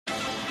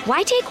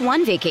Why take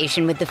one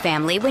vacation with the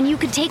family when you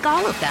could take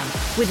all of them?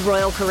 With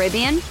Royal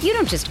Caribbean, you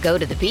don't just go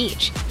to the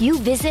beach. You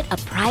visit a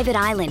private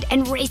island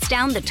and race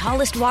down the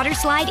tallest water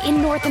slide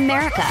in North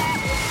America.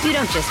 You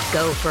don't just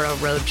go for a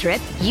road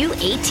trip. You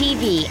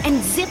ATV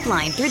and zip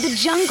line through the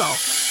jungle.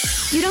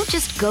 You don't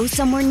just go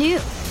somewhere new.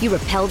 You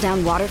rappel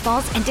down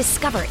waterfalls and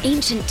discover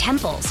ancient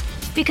temples.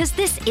 Because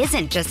this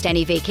isn't just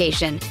any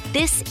vacation.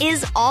 This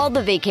is all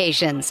the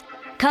vacations.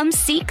 Come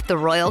seek the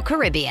Royal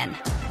Caribbean.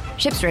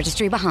 Ships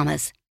Registry,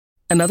 Bahamas.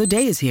 Another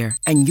day is here,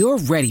 and you're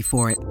ready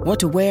for it. What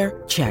to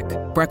wear? Check.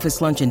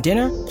 Breakfast, lunch, and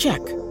dinner? Check.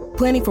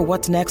 Planning for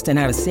what's next and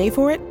how to save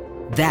for it?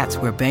 That's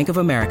where Bank of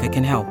America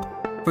can help.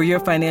 For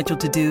your financial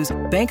to-dos,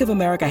 Bank of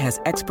America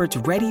has experts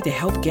ready to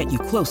help get you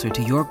closer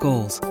to your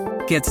goals.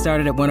 Get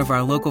started at one of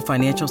our local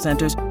financial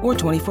centers or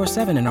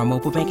 24/7 in our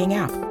mobile banking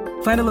app.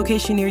 Find a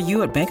location near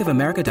you at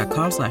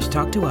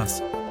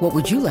bankofamerica.com/talktous. What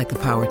would you like the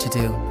power to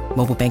do?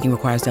 Mobile banking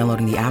requires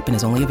downloading the app and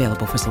is only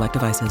available for select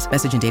devices.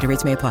 Message and data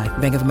rates may apply.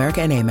 Bank of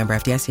America N.A., member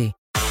FDIC.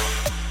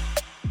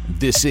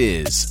 This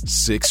is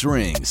Six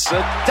Rings. The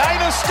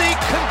dynasty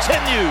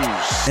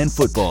continues. And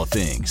football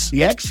things.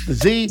 The X, the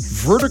Z,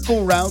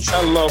 vertical routes.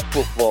 I love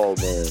football,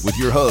 man. With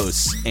your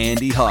hosts,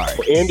 Andy Hart.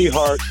 Andy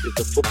Hart is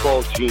a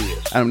football genius.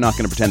 I'm not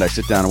going to pretend I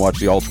sit down and watch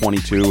the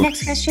All-22.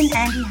 Next question,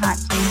 Andy Hart,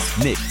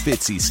 please. Nick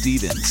Fitzy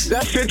Stevens. Is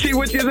that Fitzy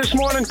with you this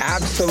morning?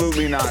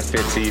 Absolutely not,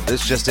 Fitzy.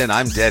 This just in,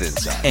 I'm dead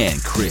inside.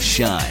 And Chris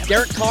Scheim.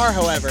 Derek Carr,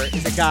 however,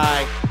 is a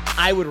guy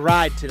I would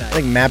ride tonight. I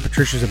think Matt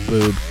Patricia's a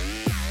boob.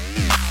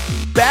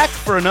 Back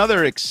for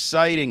another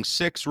exciting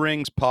Six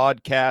Rings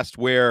podcast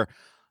where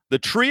the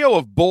trio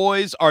of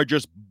boys are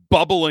just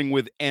bubbling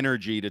with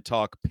energy to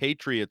talk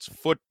Patriots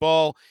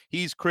football.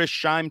 He's Chris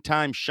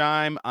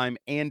Scheim. I'm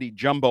Andy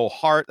Jumbo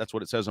Hart. That's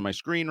what it says on my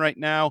screen right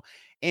now.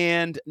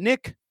 And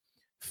Nick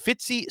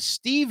Fitzy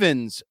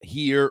Stevens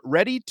here,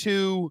 ready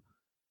to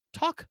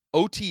talk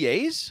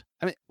OTAs.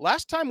 I mean,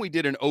 last time we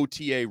did an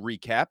OTA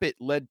recap, it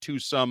led to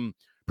some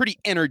pretty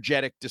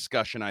energetic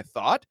discussion, I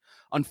thought.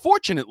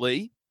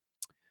 Unfortunately,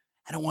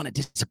 I don't want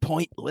to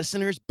disappoint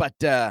listeners, but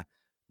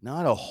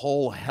not a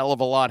whole hell of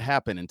a lot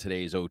happened in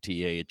today's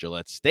OTA at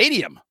Gillette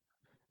Stadium.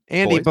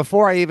 Andy, Boys.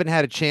 before I even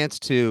had a chance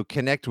to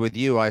connect with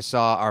you, I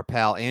saw our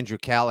pal Andrew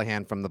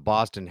Callahan from the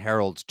Boston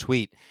Herald's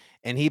tweet,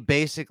 and he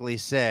basically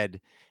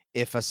said,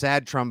 if a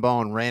sad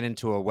trombone ran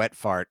into a wet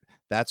fart,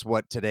 that's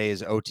what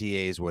today's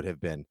OTAs would have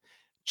been.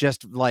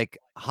 Just like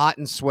hot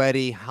and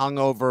sweaty,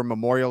 hungover,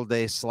 Memorial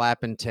Day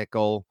slap and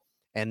tickle,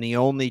 and the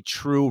only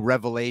true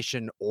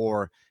revelation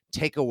or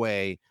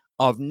takeaway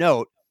of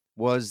note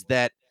was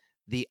that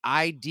the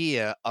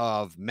idea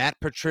of Matt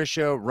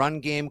Patricia, run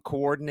game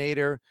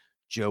coordinator,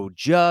 Joe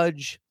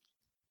Judge,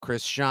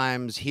 Chris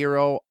Scheim's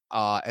hero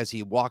as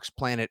he walks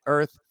planet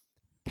Earth,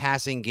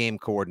 passing game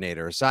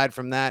coordinator. Aside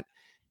from that,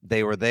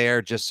 they were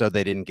there just so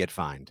they didn't get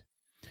fined.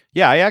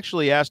 Yeah, I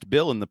actually asked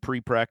Bill in the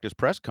pre-practice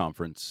press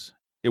conference.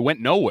 It went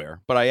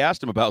nowhere, but I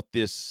asked him about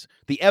this,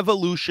 the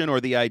evolution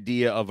or the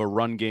idea of a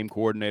run game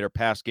coordinator,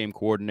 pass game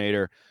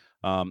coordinator.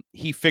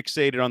 He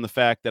fixated on the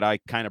fact that I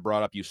kind of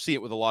brought up, you see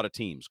it with a lot of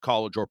teams,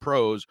 college or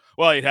pros.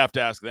 Well, you'd have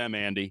to ask them,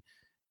 Andy.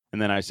 And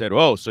then I said,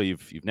 oh, so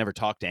you've never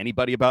talked to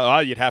anybody about,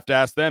 oh, you'd have to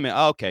ask them.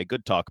 Oh, okay,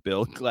 good talk,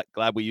 Bill.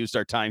 Glad we used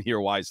our time here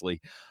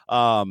wisely.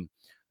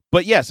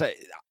 But yes,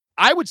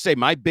 I would say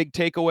my big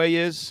takeaway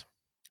is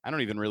I don't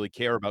even really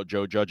care about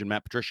Joe Judge and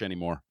Matt Patricia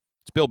anymore.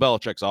 It's Bill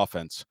Belichick's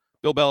offense.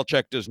 Bill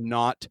Belichick does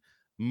not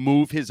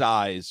move his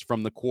eyes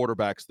from the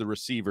quarterbacks, the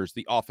receivers,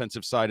 the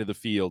offensive side of the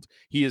field.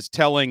 He is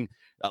telling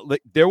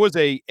there was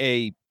I'm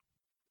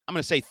going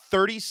to say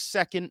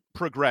 30-second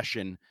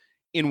progression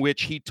in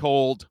which he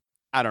told,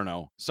 I don't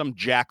know, some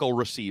jackal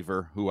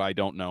receiver who I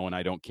don't know and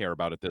I don't care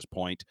about at this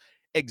point,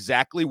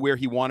 exactly where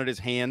he wanted his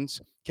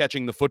hands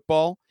catching the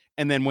football.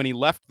 And then when he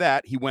left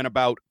that, he went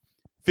about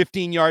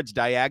 15 yards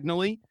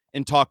diagonally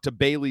and talked to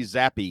Bailey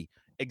Zappi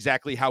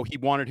exactly how he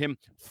wanted him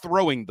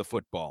throwing the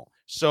football.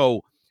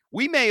 So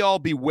we may all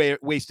be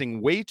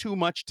wasting way too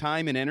much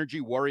time and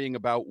energy worrying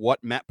about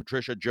what Matt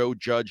Patricia, Joe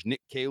Judge,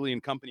 Nick Caley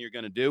and company are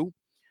going to do.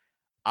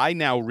 I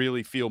now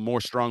really feel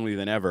more strongly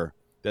than ever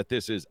that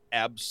this is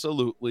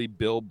absolutely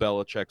Bill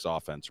Belichick's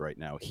offense right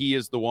now. He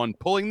is the one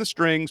pulling the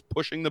strings,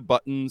 pushing the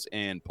buttons,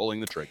 and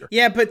pulling the trigger.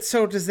 Yeah, but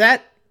so does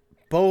that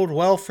bode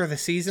well for the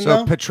season, So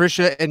though?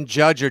 Patricia and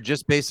Judge are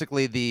just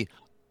basically the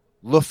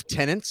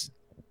lieutenants?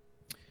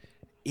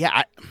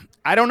 Yeah,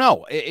 I don't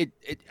know.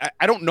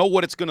 I don't know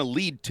what it's going to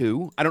lead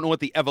to. I don't know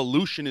what the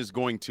evolution is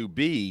going to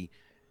be.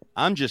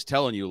 I'm just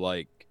telling you,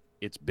 like,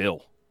 it's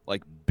Bill.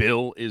 Like,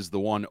 Bill is the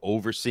one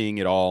overseeing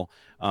it all.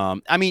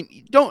 I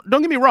mean, don't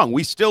get me wrong.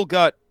 We still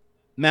got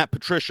Matt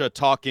Patricia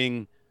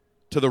talking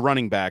to the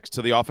running backs,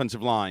 to the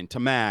offensive line, to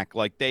Mac.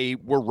 Like, they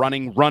were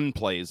running run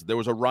plays. There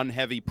was a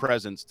run-heavy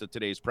presence to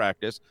today's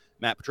practice.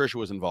 Matt Patricia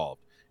was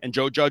involved. And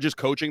Joe Judge is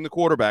coaching the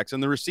quarterbacks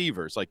and the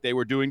receivers. Like, they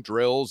were doing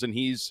drills, and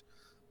he's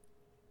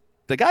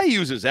the guy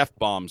uses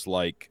F-bombs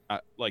like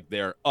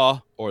they're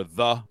or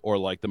the or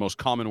like the most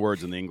common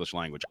words in the English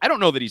language. I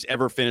don't know that he's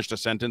ever finished a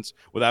sentence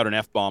without an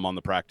F-bomb on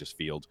the practice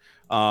field.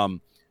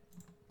 But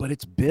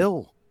it's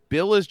Bill.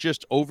 Bill is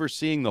just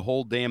overseeing the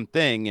whole damn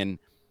thing, and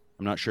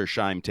I'm not sure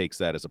Scheim takes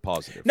that as a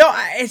positive. No,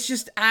 it's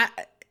just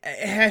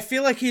I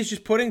feel like he's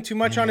just putting too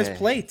much on his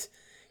plate.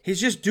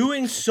 He's just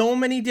doing so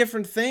many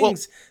different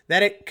things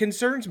that it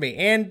concerns me.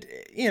 And,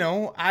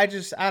 I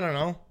don't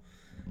know.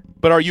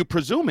 But are you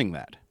presuming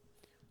that?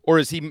 Or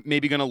is he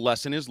maybe going to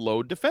lessen his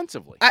load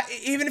defensively?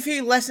 Even if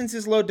he lessens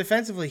his load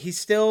defensively, he's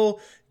still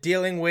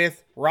dealing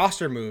with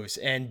roster moves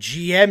and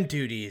GM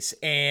duties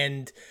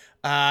and,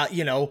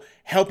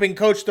 helping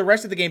coach the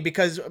rest of the game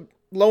because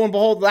lo and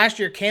behold, last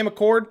year, Cam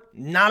McCord,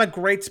 not a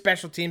great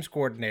special teams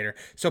coordinator.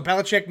 So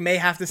Belichick may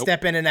have to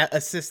step in and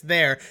assist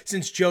there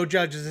since Joe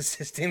Judge is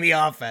assisting the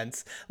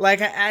offense.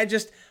 Like, I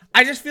just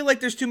feel like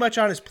there's too much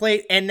on his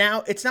plate. And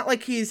now it's not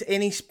like he's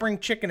any spring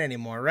chicken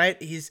anymore,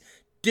 right? He's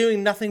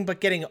doing nothing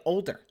but getting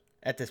older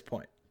at this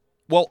point.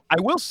 Well, I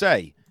will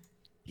say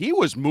he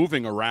was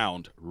moving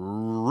around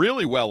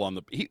really well on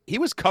he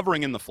was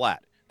covering in the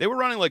flat. They were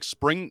running like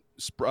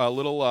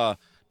little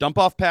dump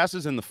off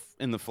passes in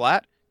the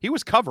flat. He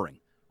was covering.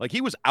 Like, he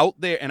was out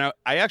there, and I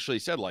actually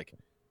said,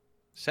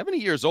 70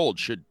 years old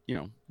should,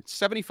 it's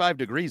 75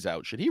 degrees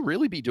out. Should he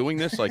really be doing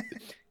this? Like,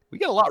 we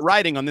got a lot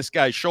riding on this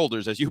guy's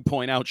shoulders, as you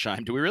point out,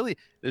 Scheim. Do we really?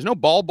 There's no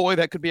ball boy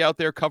that could be out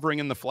there covering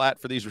in the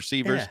flat for these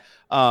receivers.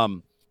 Yeah.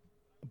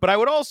 But I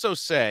would also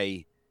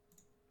say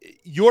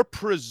you're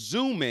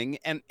presuming,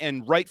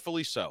 and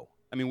rightfully so.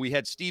 I mean, we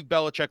had Steve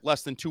Belichick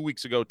less than 2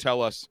 weeks ago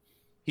tell us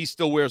he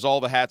still wears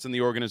all the hats in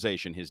the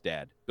organization, his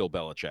dad, Bill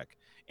Belichick.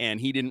 And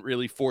he didn't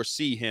really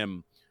foresee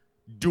him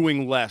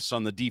doing less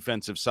on the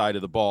defensive side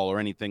of the ball or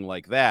anything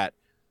like that.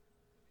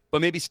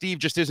 But maybe Steve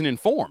just isn't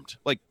informed.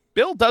 Like,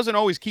 Bill doesn't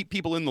always keep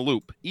people in the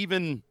loop,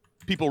 even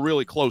people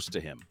really close to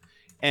him.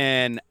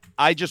 And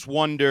I just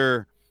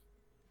wonder,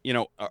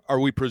 are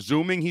we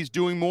presuming he's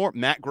doing more?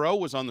 Matt Groh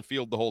was on the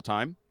field the whole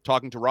time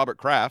talking to Robert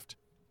Kraft.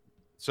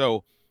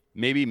 So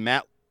maybe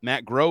Matt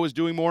Groh is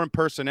doing more in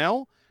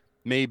personnel.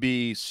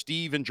 Maybe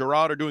Steve and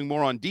Gerard are doing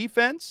more on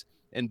defense,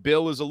 and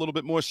Bill is a little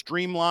bit more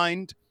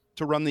streamlined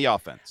to run the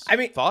offense.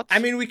 Thoughts? I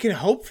mean, we can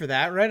hope for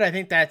that, right? I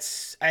think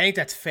that's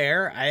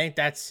fair. I think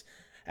that's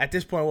at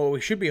this point what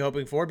we should be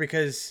hoping for,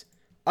 because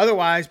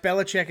otherwise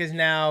Belichick is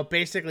now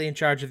basically in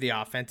charge of the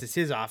offense. It's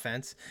his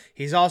offense.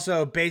 He's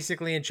also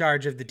basically in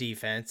charge of the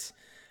defense.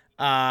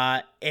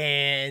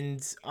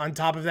 And on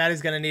top of that,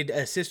 he's going to need to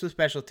assist with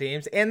special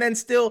teams and then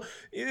still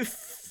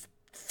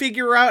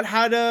figure out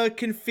how to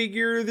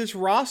configure this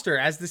roster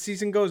as the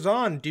season goes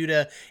on due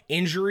to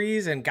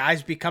injuries and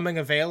guys becoming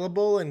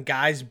available and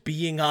guys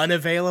being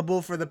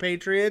unavailable for the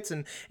Patriots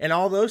and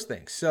all those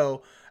things.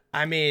 So,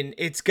 I mean,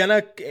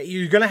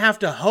 you're going to have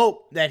to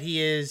hope that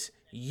he is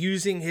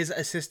using his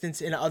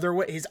assistants in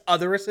his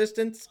other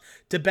assistants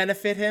to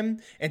benefit him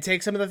and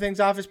take some of the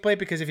things off his plate,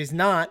 because if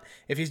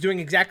he's doing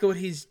exactly what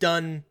he's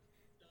done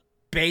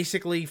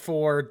basically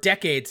for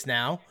decades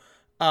now,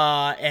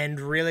 and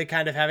really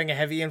kind of having a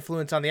heavy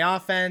influence on the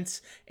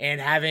offense and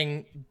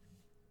having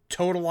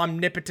total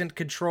omnipotent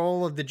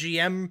control of the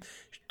GM,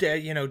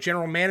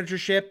 general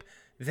managership,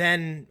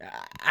 then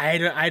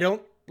I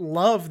don't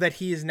love that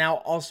he is now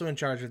also in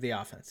charge of the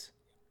offense.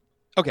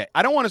 Okay,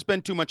 I don't want to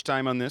spend too much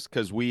time on this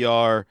because we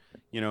are,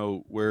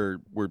 we're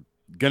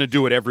going to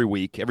do it every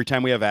week, every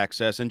time we have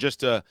access. And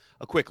just a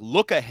quick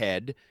look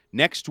ahead.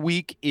 Next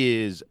week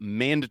is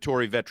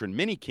mandatory veteran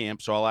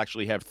minicamp, so I'll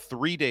actually have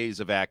 3 days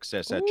of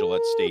access at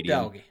Gillette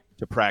Stadium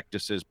to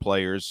practice as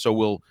players. So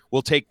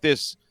we'll take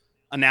this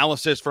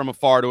analysis from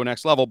afar to a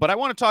next level. But I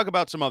want to talk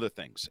about some other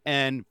things.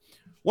 And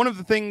one of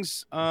the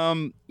things,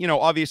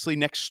 obviously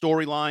next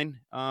storyline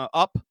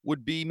up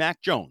would be Mac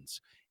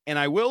Jones. And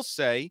I will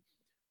say,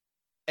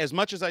 as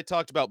much as I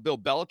talked about Bill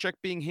Belichick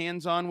being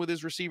hands-on with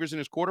his receivers and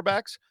his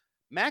quarterbacks,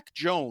 Mac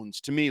Jones,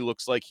 to me,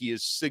 looks like he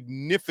is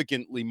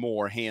significantly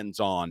more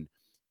hands-on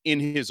in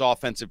his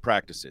offensive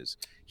practices.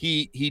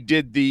 He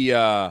did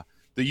the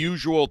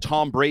usual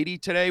Tom Brady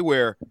today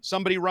where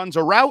somebody runs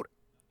a route.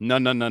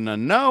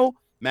 No.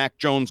 Mac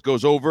Jones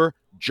goes over,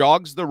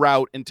 jogs the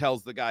route, and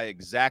tells the guy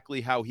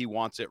exactly how he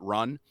wants it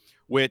run,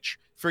 which,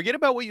 forget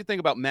about what you think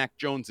about Mac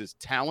Jones's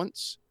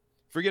talents.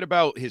 Forget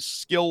about his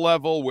skill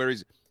level,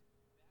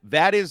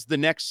 that is the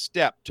next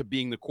step to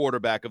being the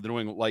quarterback of the New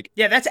England.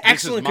 That's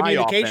excellent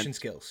communication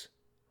skills.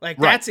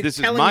 This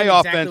is my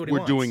offense.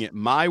 We're doing it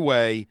my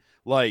way.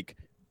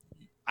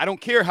 I don't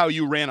care how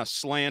you ran a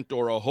slant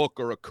or a hook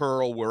or a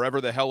curl,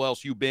 wherever the hell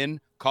else you've been,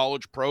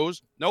 college,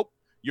 pros. Nope.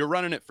 You're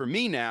running it for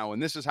me now,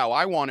 and this is how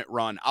I want it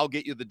run. I'll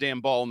get you the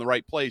damn ball in the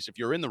right place if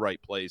you're in the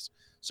right place.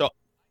 So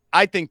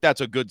I think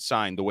that's a good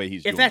sign the way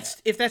he's doing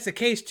that. If that's the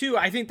case, too,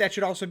 I think that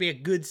should also be a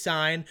good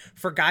sign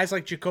for guys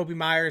like Jacoby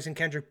Myers and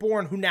Kendrick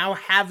Bourne, who now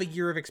have a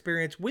year of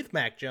experience with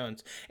Mac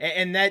Jones.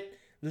 And that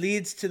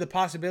leads to the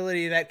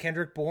possibility that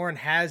Kendrick Bourne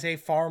has a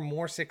far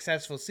more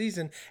successful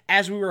season,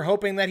 as we were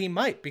hoping that he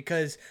might,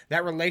 because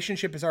that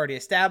relationship is already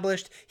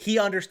established. He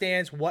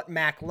understands what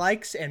Mac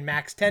likes and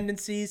Mac's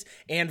tendencies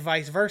and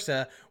vice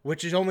versa,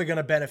 which is only going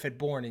to benefit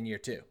Bourne in year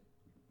two.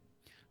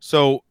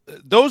 So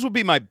those would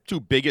be my two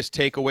biggest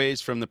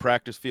takeaways from the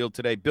practice field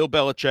today. Bill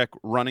Belichick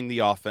running the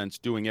offense,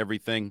 doing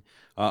everything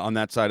on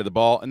that side of the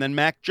ball. And then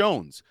Mac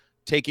Jones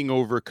taking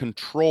over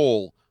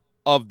control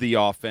of the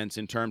offense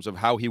in terms of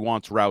how he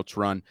wants routes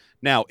run.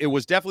 Now, it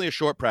was definitely a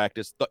short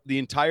practice. The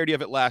entirety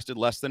of it lasted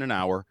less than an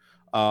hour.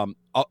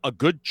 A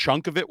good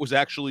chunk of it was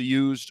actually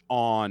used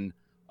on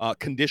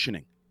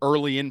conditioning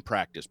early in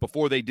practice.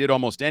 Before they did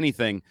almost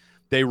anything,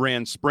 they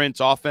ran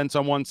sprints, offense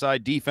on one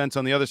side, defense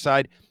on the other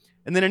side.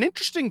 And then an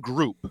interesting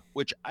group,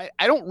 which I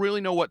don't really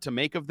know what to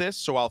make of this,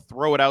 so I'll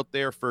throw it out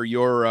there for for you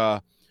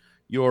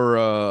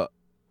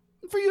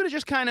to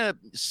just kind of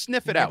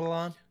sniff it out.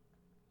 On?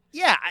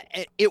 Yeah,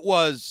 it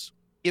was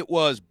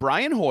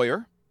Brian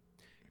Hoyer,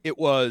 it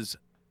was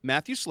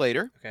Matthew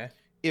Slater, okay,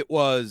 it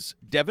was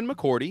Devin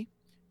McCourty,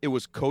 it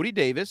was Cody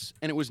Davis,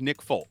 and it was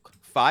Nick Folk.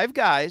 5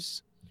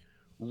 guys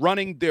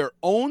running their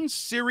own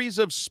series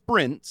of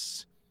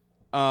sprints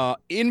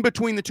in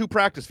between the two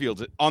practice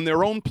fields on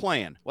their own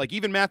plan. Like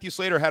even Matthew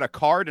Slater had a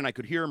card and I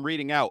could hear him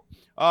reading out,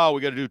 oh,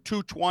 we got to do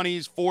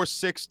 220s,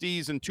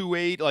 460s, and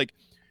 28.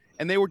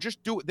 And they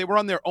were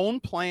on their own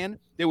plan.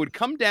 They would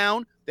come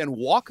down, then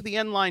walk the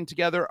end line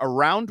together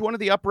around one of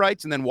the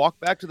uprights and then walk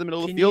back to the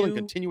middle of the field and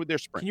continue with their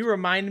sprint. Can you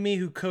remind me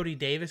who Cody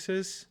Davis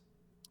is?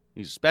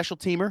 He's a special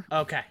teamer.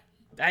 Okay.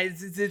 I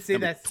did say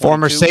that.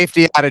 Former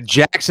safety out of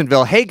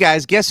Jacksonville. Hey,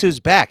 guys, guess who's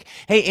back?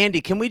 Hey, Andy,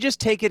 can we just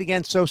take it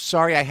again? So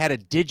sorry, I had a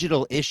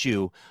digital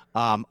issue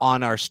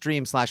on our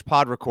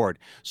stream/pod record.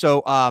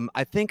 So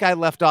I think I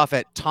left off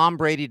at Tom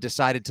Brady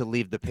decided to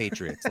leave the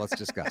Patriots. Let's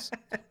discuss.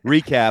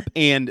 Recap.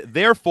 And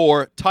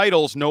therefore,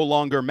 titles no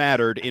longer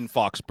mattered in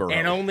Foxborough.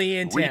 And only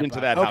in Tampa. Read into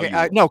that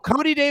okay, no,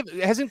 Cody Davis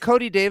hasn't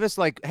Cody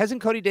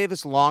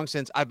Davis long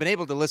since I've been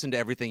able to listen to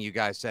everything you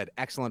guys said.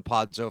 Excellent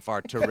pod so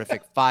far.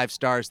 Terrific. 5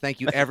 stars.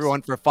 Thank you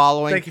everyone for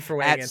following. Thank you for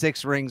weighing at in.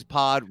 6 Rings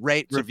Pod.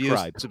 Rate, review,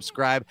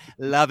 subscribe.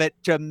 Love it.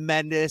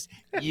 Tremendous.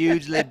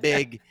 Hugely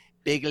big.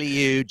 Bigly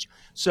huge.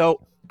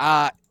 So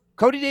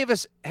Cody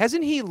Davis,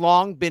 hasn't he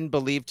long been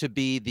believed to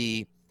be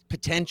the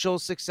potential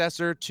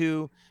successor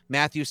to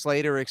Matthew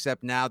Slater,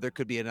 except now there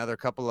could be another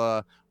couple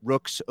of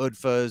Rooks,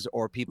 Udfas,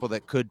 or people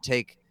that could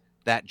take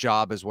that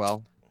job as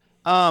well?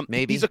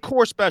 Maybe. He's a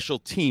core special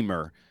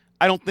teamer.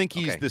 I don't think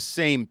he's the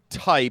same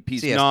type.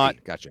 He's CSP.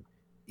 not. Gotcha.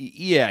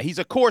 Yeah, he's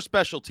a core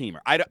special teamer.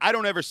 I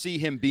don't ever see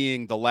him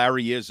being the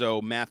Larry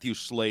Izzo, Matthew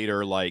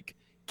Slater, like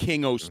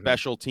King O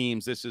special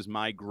teams. This is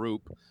my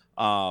group.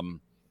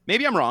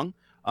 Maybe I'm wrong.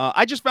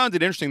 I just found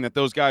it interesting that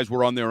those guys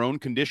were on their own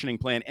conditioning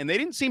plan, and they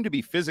didn't seem to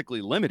be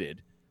physically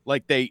limited.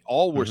 Like they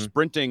all were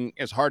sprinting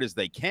as hard as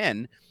they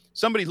can.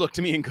 Somebody looked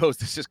at me and goes,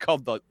 "This is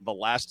called the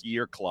last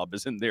year club."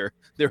 Isn't they're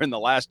in the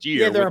last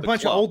year? Yeah, they're a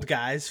bunch of old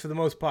guys for the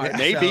most part.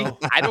 Maybe so.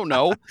 I don't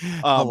know.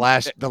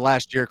 the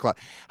last year club.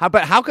 How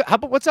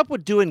about what's up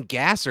with doing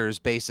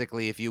gassers,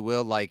 basically, if you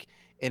will, like?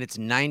 And it's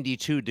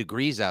 92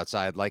 degrees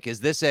outside. Like,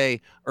 is this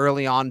a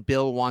early on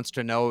Bill wants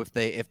to know if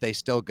they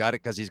still got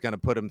it because he's going to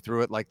put them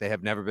through it like they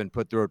have never been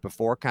put through it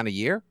before kind of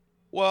year?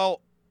 Well,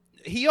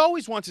 he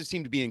always wants his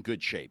team to be in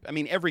good shape. I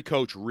mean, every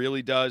coach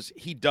really does.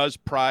 He does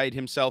pride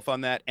himself on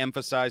that,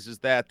 emphasizes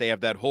that. They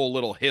have that whole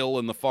little hill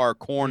in the far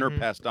corner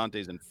past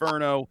Dante's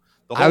Inferno.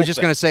 I was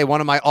just going to say one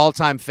of my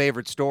all-time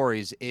favorite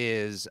stories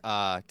is, did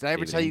I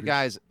ever tell you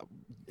guys?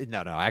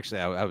 No,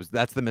 actually, I was.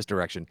 That's the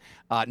misdirection.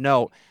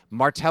 No,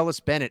 Martellus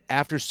Bennett,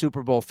 after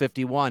Super Bowl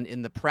 51,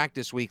 in the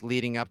practice week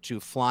leading up to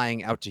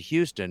flying out to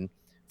Houston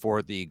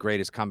for the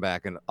greatest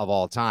comeback of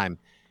all time,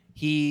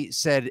 he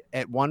said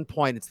at one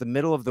point, it's the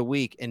middle of the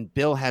week, and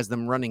Bill has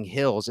them running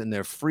hills, and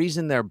they're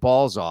freezing their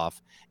balls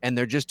off, and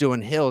they're just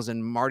doing hills,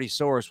 and Marty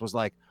Soros was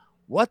like,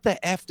 what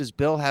the F does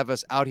Bill have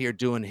us out here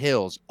doing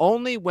hills?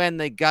 Only when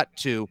they got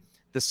to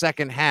the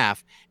second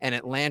half, and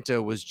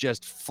Atlanta was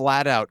just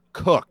flat out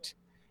cooked,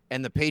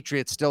 and the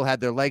Patriots still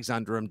had their legs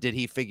under him, did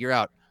he figure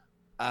out,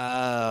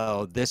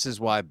 oh, this is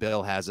why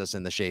Bill has us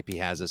in the shape he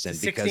has us in,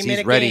 because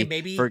he's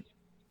ready for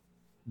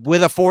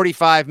with a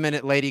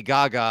 45-minute Lady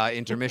Gaga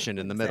intermission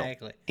in the middle.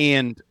 Exactly.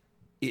 And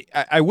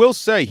I will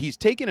say he's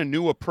taken a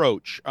new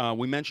approach.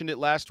 We mentioned it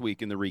last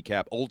week in the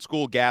recap. Old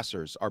school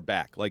gassers are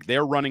back. Like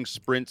they're running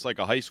sprints like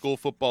a high school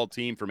football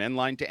team from end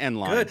line to end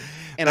line. Good.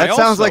 And that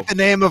sounds like the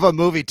name of a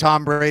movie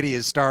Tom Brady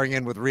is starring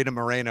in with Rita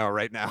Moreno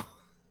right now.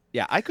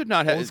 Yeah, I could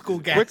not have Old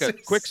school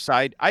gassers. Quick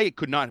side. I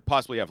could not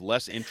possibly have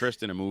less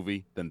interest in a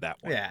movie than that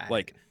one. Yeah,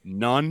 like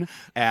none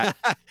at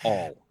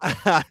all.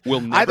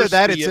 We'll never either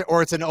that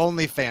or it's an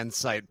OnlyFans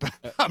site. But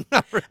I'm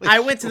not really. I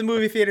went to the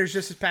movie theaters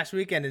just this past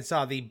weekend and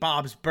saw the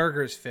Bob's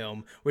Burgers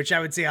film, which I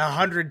would see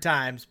 100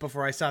 times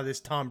before I saw this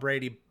Tom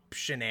Brady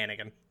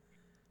shenanigan.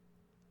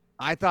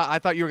 I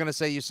thought you were going to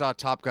say you saw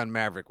Top Gun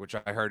Maverick, which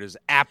I heard is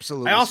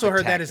absolutely. I also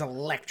heard that is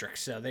electric.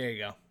 So there you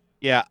go.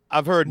 Yeah,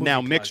 I've heard Movie now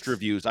plugs. mixed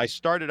reviews. I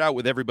started out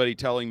with everybody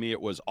telling me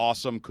it was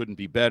awesome, couldn't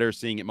be better,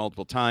 seeing it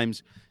multiple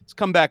times. It's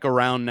come back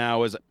around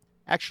now as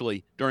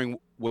actually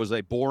was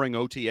a boring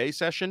OTA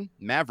session.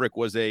 Maverick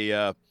was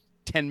a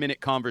 10-minute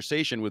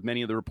conversation with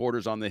many of the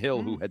reporters on the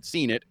Hill who had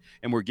seen it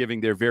and were giving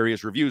their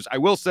various reviews. I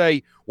will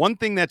say one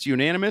thing that's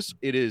unanimous,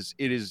 it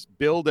is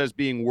billed as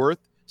being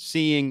worth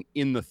seeing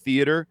in the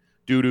theater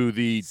due to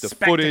the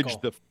footage,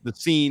 the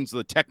scenes,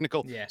 the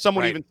technical. Yeah,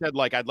 Someone even said,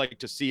 like, I'd like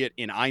to see it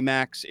in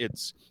IMAX.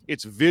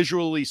 It's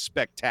visually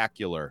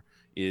spectacular.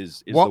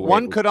 Is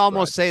one could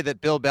almost say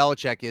that Bill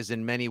Belichick is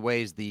in many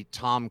ways the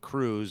Tom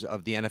Cruise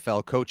of the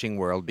NFL coaching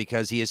world,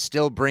 because he is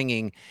still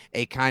bringing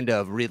a kind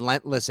of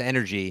relentless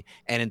energy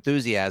and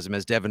enthusiasm,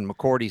 as Devin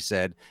McCourty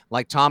said,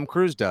 like Tom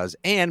Cruise does.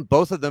 And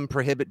both of them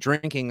prohibit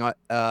drinking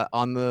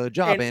on the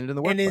job and in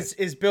the workplace. And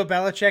is Bill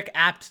Belichick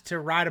apt to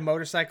ride a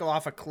motorcycle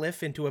off a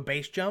cliff into a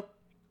base jump?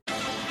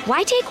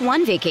 Why take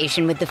one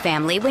vacation with the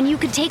family when you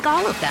could take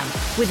all of them?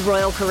 With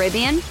Royal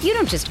Caribbean, you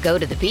don't just go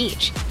to the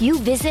beach. You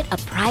visit a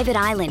private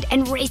island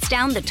and race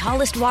down the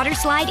tallest water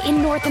slide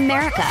in North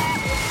America.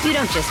 You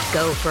don't just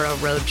go for a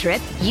road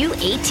trip. You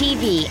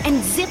ATV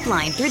and zip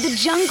line through the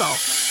jungle.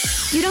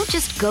 You don't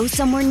just go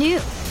somewhere new.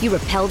 You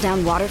rappel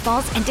down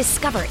waterfalls and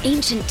discover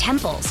ancient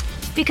temples.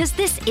 Because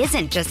this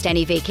isn't just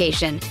any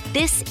vacation.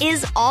 This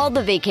is all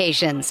the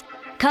vacations.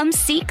 Come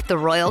seek the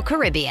Royal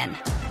Caribbean.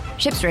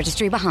 Ships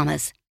Registry,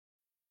 Bahamas.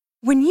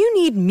 When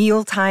you need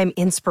mealtime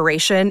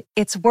inspiration,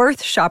 it's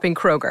worth shopping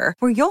Kroger,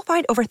 where you'll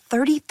find over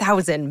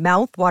 30,000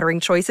 mouth-watering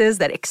choices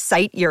that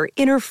excite your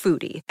inner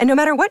foodie. And no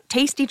matter what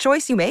tasty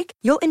choice you make,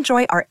 you'll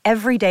enjoy our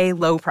everyday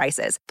low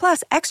prices,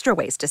 plus extra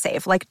ways to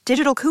save, like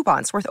digital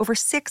coupons worth over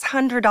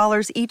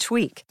 $600 each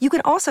week. You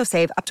can also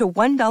save up to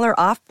 $1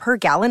 off per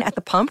gallon at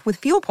the pump with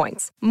fuel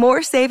points.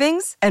 More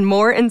savings and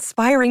more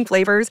inspiring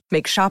flavors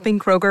make shopping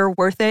Kroger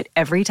worth it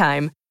every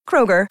time.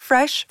 Kroger,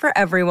 fresh for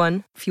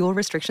everyone. Fuel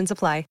restrictions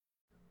apply.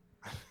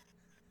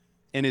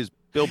 And is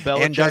Bill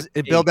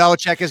Belichick? Bill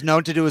Belichick is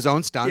known to do his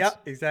own stunts.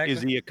 Yep, exactly.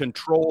 Is he a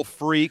control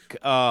freak?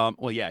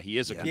 Well, yeah, he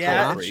is a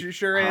control freak. Yeah,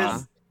 sure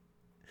is.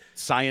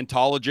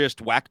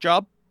 Scientologist, whack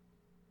job.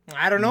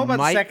 I don't know about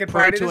the second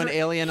part. To an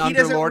alien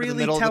underlord in the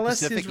middle of the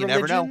Pacific. You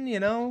never know. You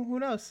know, who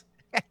knows?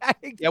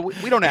 Yeah,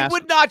 we don't ask. It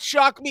would not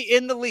shock me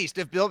in the least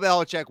if Bill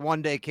Belichick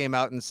one day came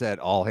out and said,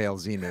 "All hail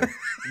Xenu."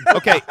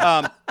 Okay,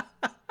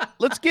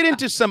 let's get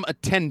into some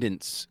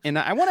attendance, and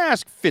I want to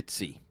ask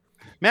Fitzy.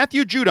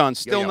 Matthew Judon's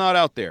still not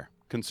out there.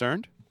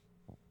 Concerned?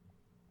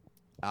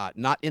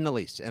 Not in the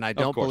least. And I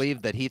don't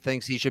believe that he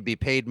thinks he should be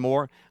paid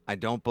more. I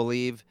don't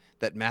believe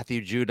that Matthew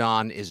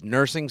Judon is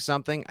nursing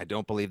something. I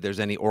don't believe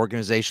there's any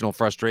organizational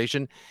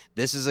frustration.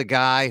 This is a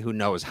guy who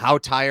knows how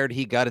tired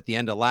he got at the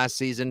end of last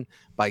season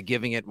by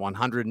giving it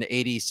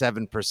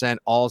 187%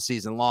 all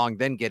season long,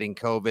 then getting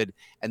COVID,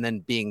 and then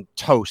being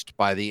toast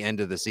by the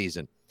end of the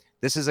season.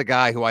 This is a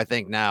guy who I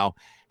think now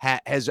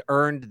has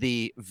earned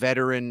the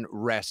veteran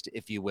rest,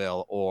 if you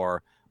will,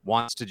 or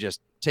wants to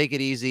just take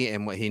it easy,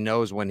 and he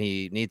knows when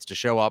he needs to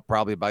show up,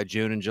 probably by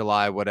June and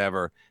July,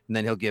 whatever, and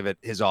then he'll give it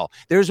his all.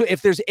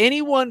 If there's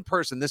any one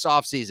person this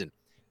offseason,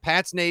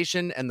 Pats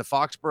Nation and the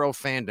Foxborough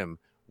fandom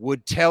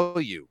would tell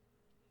you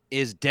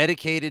is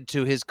dedicated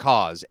to his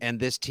cause and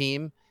this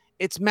team,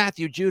 it's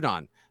Matthew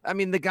Judon. I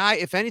mean, the guy,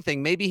 if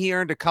anything, maybe he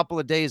earned a couple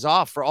of days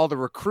off for all the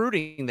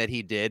recruiting that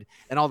he did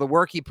and all the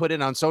work he put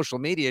in on social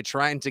media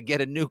trying to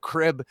get a new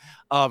crib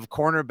of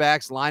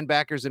cornerbacks,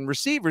 linebackers, and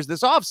receivers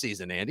this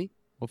offseason, Andy.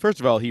 Well,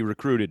 first of all, he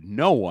recruited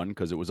no one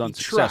because it was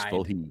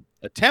unsuccessful. He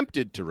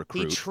attempted to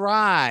recruit. He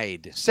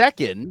tried.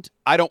 Second,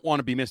 I don't want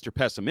to be Mr.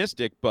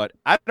 Pessimistic, but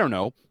I don't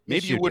know.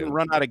 Maybe you wouldn't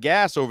run out of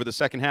gas over the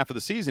second half of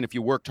the season if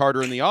you worked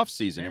harder in the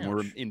offseason and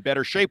were in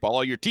better shape.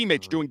 All your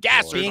teammates doing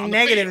gassers. Being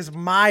negative is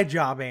my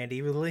job,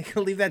 Andy. We'll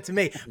leave that to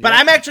me. But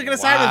I'm actually going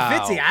to side with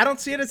Fitzy. I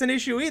don't see it as an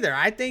issue either.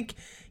 I think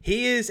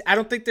he is. I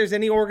don't think there's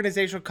any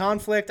organizational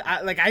conflict.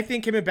 I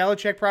think him and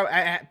Belichick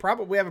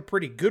probably have a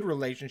pretty good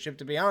relationship,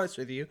 to be honest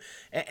with you.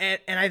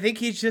 And I think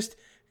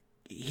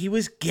he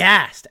was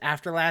gassed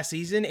after last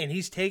season, and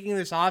he's taking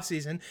this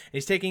offseason.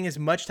 He's taking as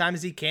much time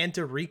as he can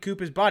to recoup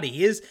his body.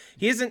 He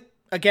isn't,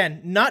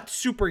 again, not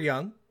super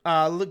young,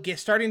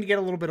 starting to get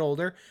a little bit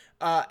older,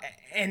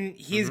 and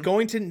he's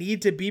going to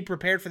need to be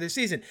prepared for this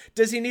season.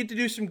 Does he need to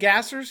do some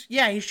gassers?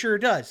 Yeah, he sure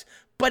does.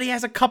 But he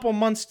has a couple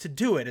months to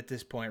do it at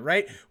this point,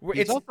 right?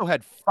 He's also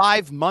had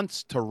 5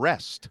 months to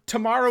rest.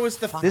 Tomorrow is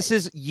This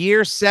is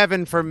year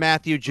 7 for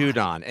Matthew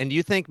Judon. And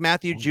you think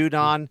Matthew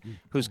Judon,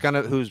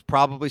 who's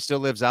probably still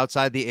lives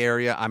outside the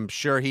area, I'm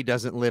sure he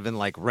doesn't live in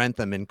like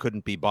Rentham and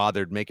couldn't be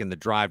bothered making the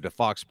drive to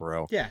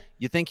Foxborough. Yeah.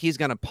 You think he's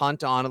going to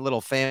punt on a little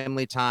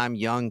family time,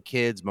 young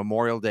kids,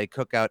 Memorial Day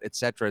cookout, et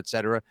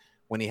cetera,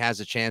 when he has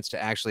a chance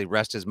to actually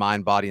rest his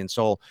mind, body, and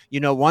soul?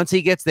 You know, once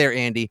he gets there,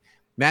 Andy,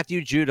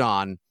 Matthew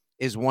Judon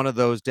is one of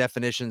those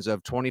definitions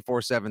of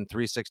 24/7,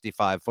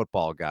 365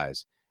 football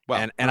guys.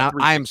 Well, and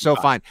I am so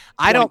fine.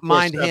 I don't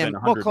mind him.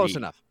 Well, close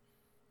enough.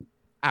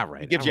 All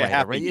right. It gives you a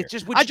happy year.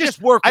 I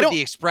just work with the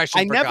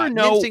expression. I never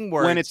know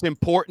when it's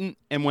important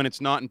and when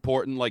it's not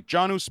important. Like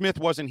Jonnu Smith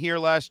wasn't here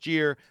last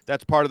year.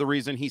 That's part of the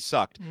reason he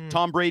sucked.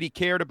 Tom Brady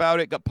cared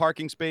about it, got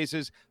parking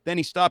spaces. Then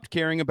he stopped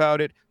caring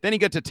about it. Then he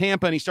got to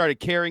Tampa and he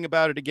started caring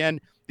about it again.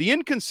 The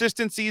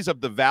inconsistencies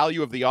of the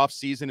value of the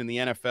offseason in the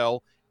NFL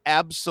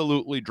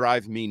absolutely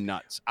drive me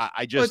nuts.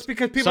 I just, well, it's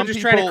because people just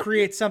try to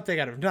create something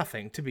out of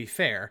nothing, to be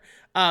fair.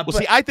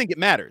 See, I think it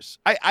matters.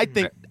 I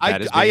think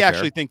I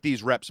actually think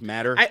these reps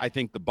matter. I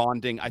think the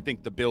bonding, I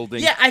think the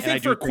building. Yeah, I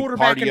think for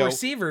quarterback and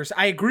receivers,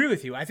 I agree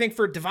with you. I think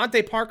for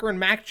Devontae Parker and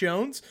Mac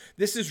Jones,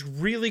 this is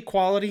really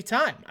quality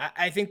time.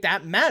 I think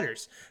that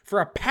matters. For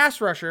a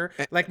pass rusher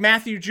like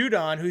Matthew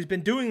Judon, who's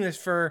been doing this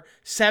for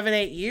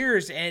 7-8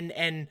 years,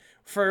 and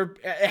for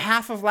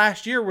half of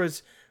last year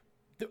was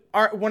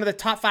one of the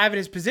top 5 in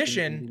his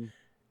position.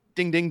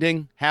 Ding, ding,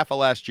 ding. Half of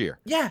last year.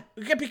 Yeah,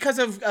 because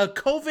of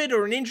COVID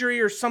or an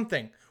injury or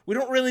something. We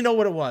don't really know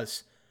what it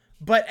was.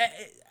 But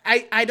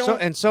I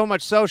don't. So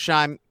much so,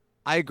 Shime,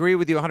 I agree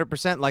with you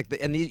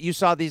 100%. You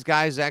saw these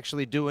guys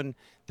actually doing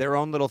their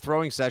own little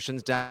throwing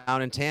sessions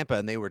down in Tampa,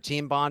 and they were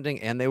team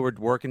bonding, and they were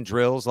working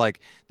drills. Like,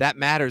 that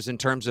matters in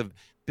terms of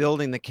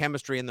building the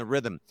chemistry and the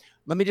rhythm.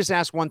 Let me just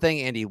ask one thing,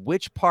 Andy.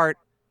 Which part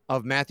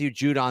of Matthew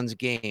Judon's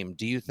game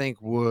do you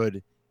think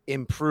would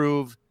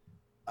improve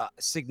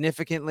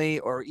significantly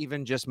or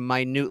even just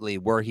minutely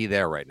were he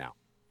there right now?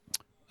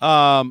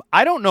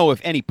 I don't know if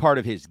any part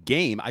of his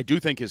game. I do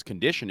think his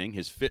conditioning,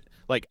 his fit,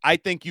 I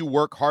think you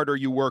work harder,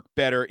 you work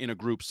better in a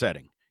group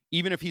setting.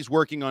 Even if he's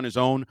working on his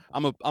own,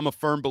 I'm a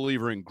firm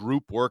believer in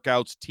group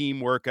workouts, team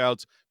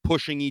workouts,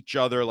 pushing each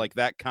other, like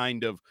that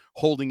kind of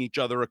holding each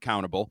other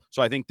accountable.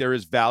 So I think there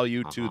is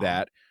value to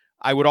that.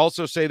 I would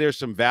also say there's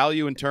some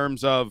value in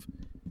terms of,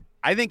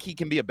 I think he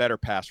can be a better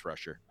pass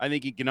rusher. I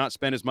think he cannot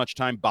spend as much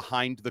time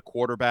behind the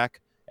quarterback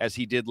as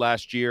he did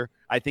last year.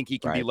 I think he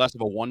can be less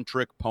of a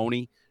one-trick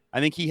pony. I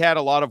think he had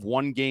a lot of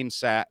one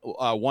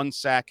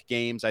sack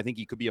games. I think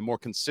he could be a more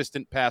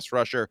consistent pass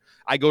rusher.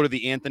 I go to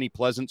the Anthony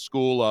Pleasant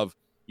school of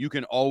you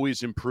can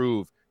always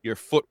improve your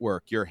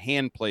footwork, your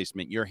hand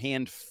placement, your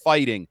hand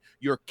fighting,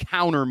 your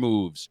counter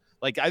moves.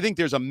 I think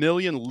there's a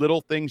million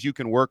little things you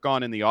can work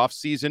on in the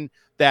offseason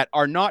that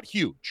are not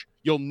huge.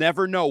 You'll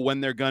never know when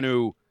they're going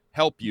to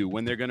help you,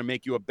 when they're going to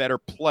make you a better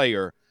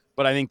player.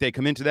 But I think they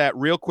come into that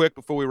real quick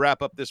before we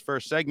wrap up this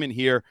first segment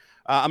here.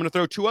 I'm going to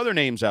throw 2 other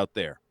names out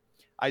there.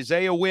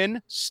 Isaiah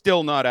Wynn,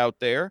 still not out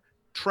there.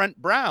 Trent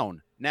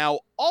Brown, now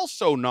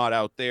also not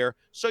out there.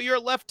 So your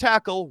left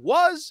tackle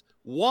was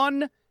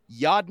one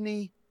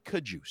Yodny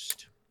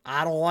Kajust.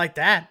 I don't like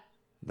that.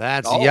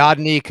 That's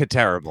Yodny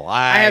terrible.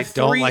 I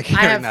don't like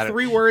hearing that. I have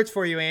 3 words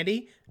for you,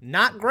 Andy.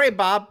 Not great,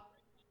 Bob.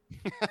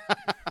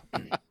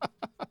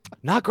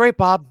 Not great,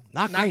 Bob.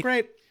 Not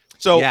great.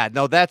 So yeah,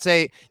 no, that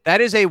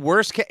is a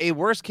worst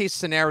case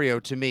scenario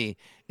to me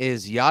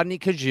is Yodny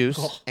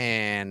Kajus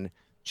and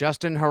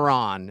Justin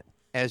Haran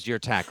as your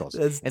tackles.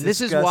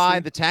 This is why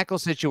the tackle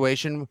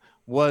situation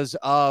was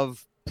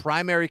of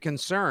primary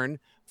concern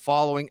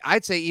following,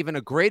 I'd say even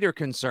a greater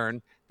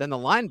concern than the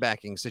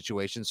linebacking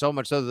situation, so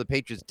much so that the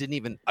Patriots didn't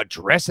even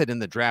address it in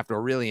the draft or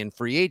really in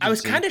free agency. I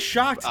was kind of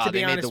shocked, to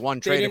be honest. They made the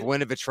one trade of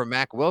Winovich for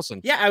Mac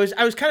Wilson. Yeah, I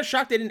was kind of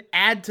shocked they didn't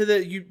add to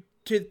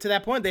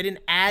that point. They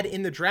didn't add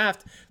in the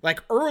draft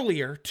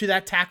earlier to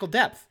that tackle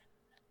depth.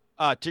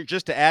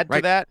 To add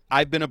to that,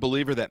 I've been a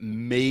believer that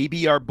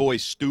maybe our boy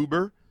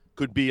Stuber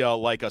could be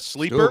a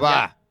sleeper.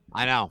 Yeah.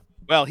 I know.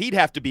 Well, he'd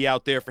have to be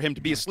out there for him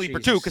to be a sleeper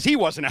too, because he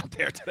wasn't out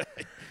there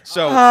today.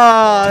 So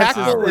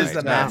tackle is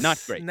not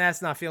great. And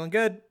that's not feeling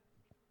good.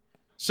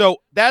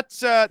 So that's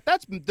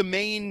the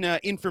main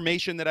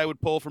information that I would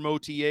pull from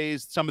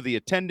OTAs. Some of the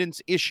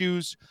attendance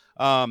issues,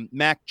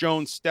 Mac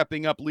Jones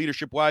stepping up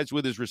leadership-wise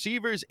with his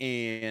receivers,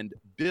 and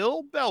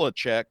Bill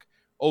Belichick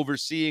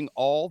overseeing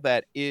all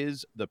that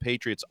is the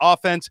Patriots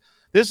offense.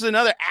 This is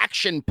another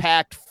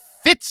action-packed,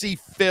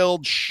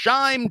 Fitzy-filled,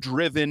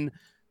 Shime-driven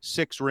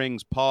Six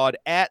Rings Pod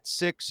at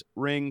Six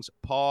Rings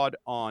Pod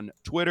on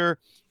Twitter.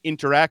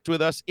 Interact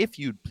with us if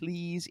you'd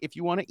please. If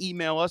you want to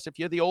email us, if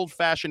you're the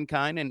old-fashioned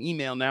kind, and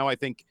email now I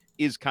think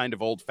is kind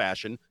of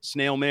old-fashioned.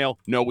 Snail mail,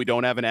 no, we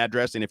don't have an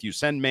address. And if you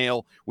send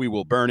mail, we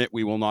will burn it.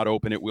 We will not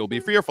open it. We'll be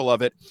fearful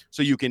of it.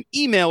 So you can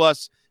email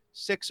us,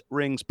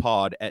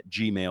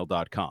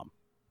 sixringspod@gmail.com.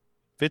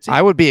 Fitzy?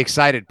 I would be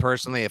excited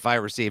personally if I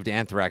received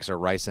anthrax or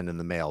ricin in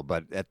the mail,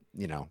 but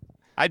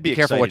I'd be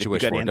careful excited what you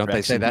if wish for. Don't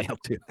they say that?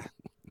 Too.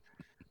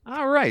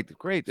 All right,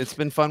 great. It's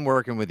been fun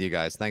working with you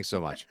guys. Thanks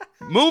so much.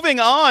 Moving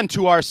on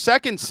to our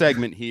second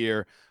segment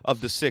here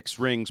of the Six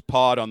Rings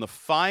Pod on the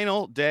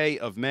final day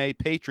of May,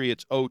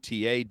 Patriots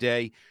OTA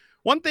Day.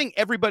 One thing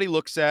everybody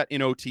looks at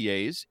in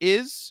OTAs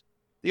is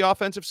the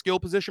offensive skill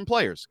position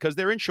players, because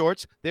they're in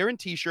shorts, they're in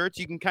T-shirts.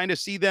 You can kind of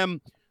see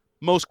them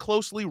most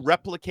closely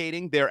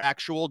replicating their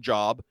actual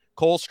job.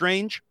 Cole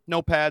Strange,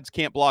 no pads,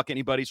 can't block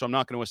anybody, so I'm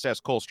not going to assess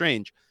Cole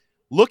Strange.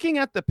 Looking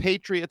at the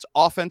Patriots'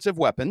 offensive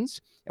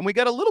weapons, and we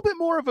got a little bit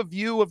more of a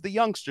view of the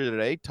youngster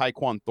today,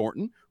 Tyquan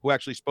Thornton, who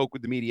actually spoke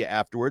with the media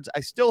afterwards.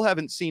 I still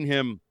haven't seen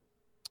him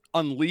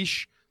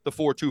unleash the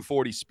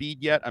 4.240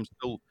 speed yet. I'm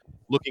still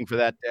looking for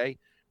that day.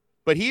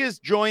 But he is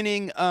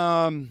joining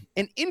an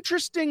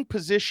interesting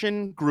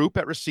position group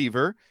at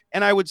receiver,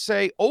 and I would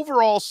say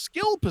overall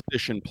skill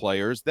position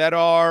players that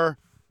are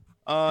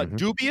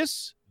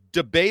dubious,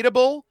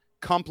 debatable,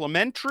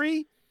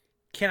 complementary,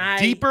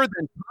 Deeper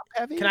than top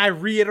heavy? Can I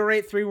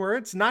reiterate 3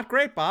 words? Not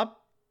great, Bob.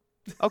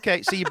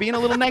 Okay, so you're being a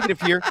little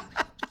negative here.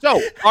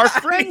 So our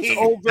friends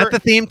over That's the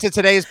theme to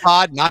today's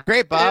pod. Not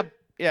great, Bob.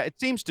 Yeah, it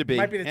seems to be.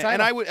 Might be the title.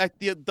 And I would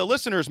the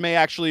listeners may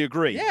actually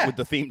agree with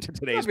the theme to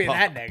today's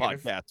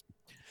podcast.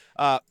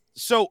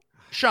 So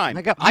Shime,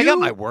 I got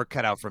my work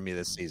cut out for me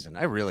this season.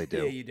 I really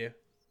do. Yeah, you do.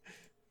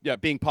 Yeah,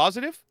 being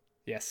positive?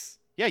 Yes.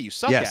 Yeah, you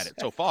suck at it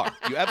so far.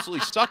 You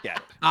absolutely suck at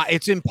it.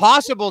 It's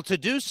impossible to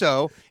do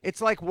so.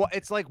 It's like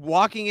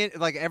walking in.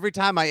 Like every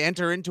time I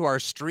enter into our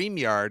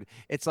StreamYard,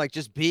 it's like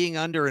just being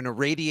under an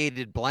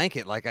irradiated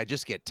blanket. Like I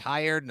just get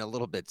tired and a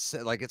little bit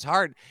like it's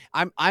hard.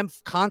 I'm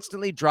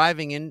constantly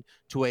driving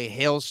into a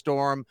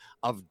hailstorm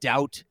of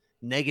doubt,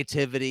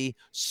 negativity,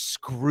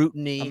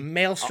 scrutiny, a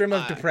maelstrom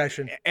of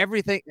depression.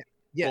 Everything.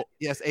 Yeah,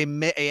 yes,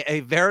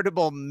 a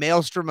veritable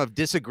maelstrom of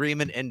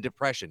disagreement and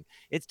depression.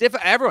 It's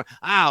different. Everyone,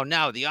 oh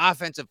no, the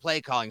offensive play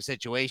calling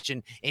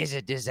situation is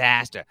a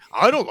disaster.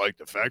 I don't like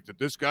the fact that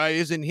this guy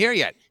isn't here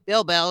yet.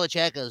 Bill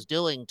Belichick is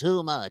doing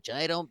too much.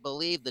 I don't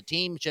believe the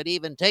team should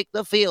even take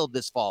the field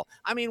this fall.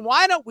 I mean,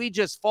 why don't we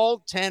just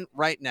fold tent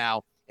right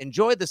now,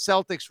 enjoy the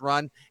Celtics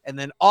run, and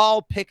then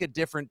all pick a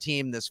different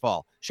team this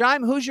fall?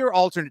 Shime, who's your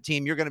alternate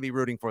team you're going to be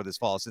rooting for this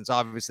fall, since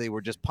obviously we're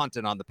just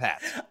punting on the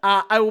Pats?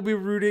 I will be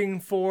rooting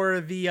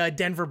for the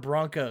Denver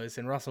Broncos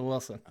and Russell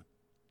Wilson.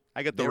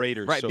 I got the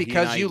Raiders. Right, so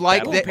because you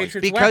like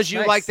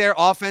like their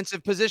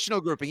offensive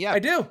positional grouping. Yeah, I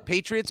do.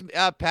 Patriots,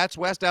 Pats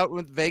West out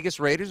with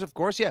Vegas Raiders, of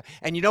course. Yeah,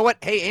 and you know what?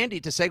 Hey,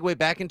 Andy, to segue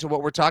back into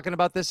what we're talking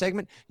about this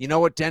segment, you know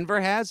what Denver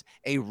has?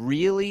 A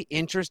really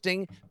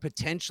interesting,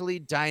 potentially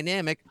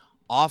dynamic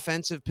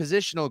offensive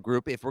positional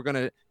group. If we're going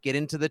to get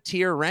into the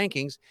tier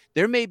rankings,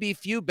 there may be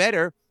few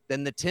better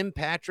than the Tim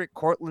Patrick,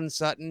 Cortland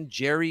Sutton,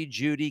 Jerry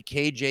Jeudy,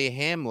 KJ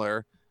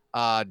Hamler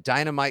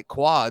dynamite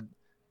quad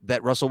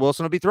that Russell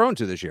Wilson will be thrown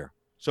to this year.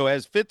 So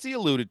as Fitzy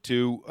alluded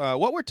to,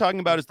 what we're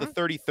talking about is the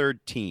 33rd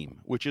team,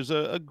 which is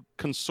a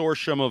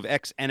consortium of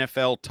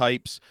ex-NFL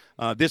types.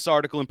 This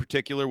article in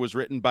particular was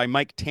written by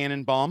Mike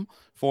Tannenbaum,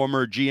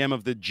 former GM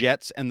of the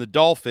Jets and the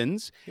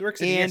Dolphins. He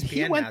works at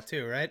ESPN now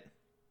too, right?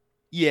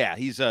 Yeah,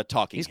 he's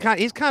talking. He's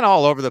kind of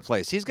all over the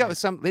place. He's got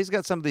some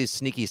of these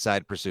sneaky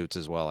side pursuits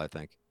as well, I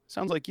think.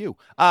 Sounds like you.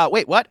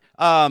 Wait, what?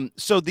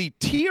 So the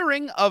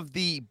tiering of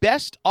the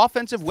best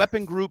offensive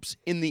weapon groups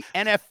in the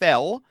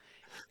NFL,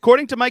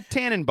 according to Mike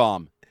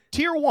Tannenbaum,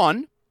 tier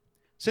 1,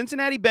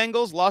 Cincinnati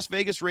Bengals, Las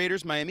Vegas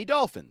Raiders, Miami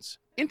Dolphins.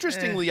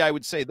 Interestingly, I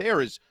would say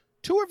there is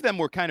 2 of them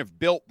were kind of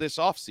built this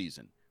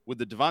offseason with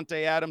the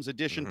Devontae Adams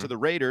addition to the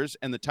Raiders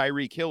and the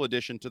Tyreek Hill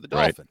addition to the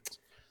Dolphins. Right.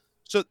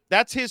 So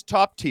that's his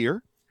top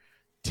tier.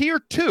 Tier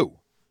 2,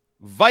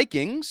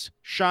 Vikings,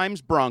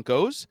 Shime's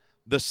Broncos,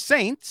 the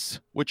Saints,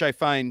 which I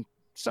find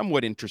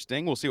somewhat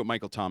interesting. We'll see what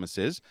Michael Thomas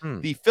is.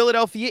 The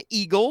Philadelphia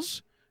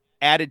Eagles,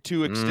 added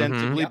to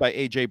extensively by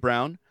A.J.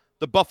 Brown.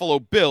 The Buffalo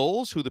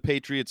Bills, who the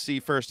Patriots see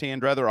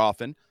firsthand rather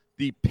often.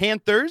 The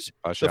Panthers,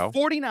 the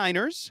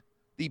 49ers,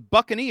 the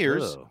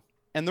Buccaneers,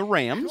 and the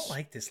Rams. I don't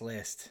like this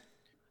list.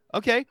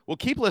 Okay, well,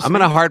 keep listening. I'm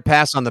going to hard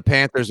pass on the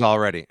Panthers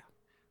already.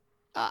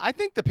 I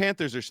think the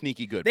Panthers are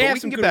sneaky good. They have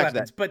some good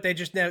weapons, but they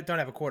just don't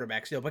have a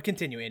quarterback still. But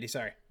continue, Andy.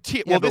 Sorry.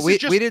 Well, this is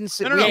just, we didn't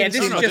see. No, this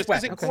is just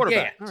weapons.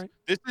 Quarterback. Yeah. Right.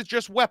 This is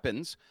just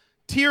weapons.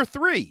 Tier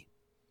 3.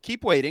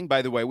 Keep waiting.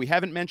 By the way, we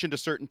haven't mentioned a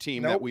certain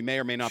team that we may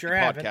or may not be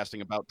podcasting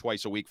about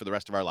twice a week for the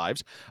rest of our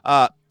lives.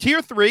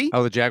 Tier 3.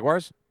 Oh, the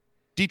Jaguars?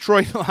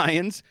 Detroit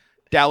Lions,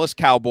 Dallas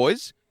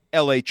Cowboys,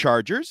 LA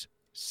Chargers,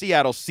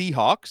 Seattle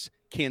Seahawks,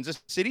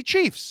 Kansas City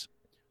Chiefs.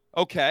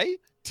 Okay.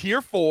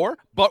 Tier 4,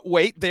 but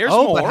wait, there's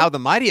more. But how the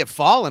mighty have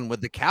fallen with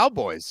the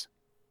Cowboys.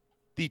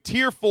 The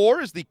tier 4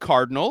 is the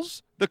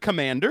Cardinals, the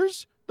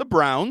Commanders, the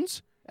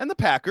Browns, and the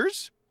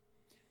Packers.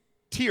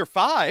 Tier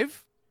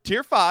 5,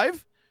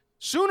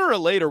 sooner or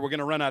later we're going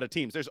to run out of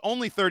teams. There's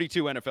only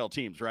 32 NFL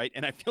teams, right?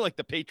 And I feel like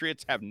the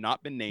Patriots have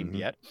not been named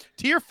yet.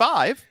 Tier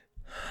 5,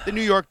 the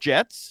New York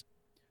Jets,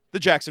 the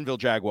Jacksonville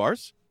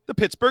Jaguars, the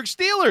Pittsburgh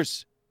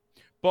Steelers.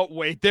 But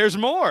wait, there's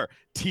more.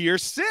 Tier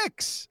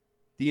 6.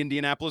 The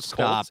Indianapolis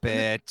Colts. Stop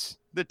it.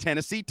 The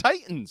Tennessee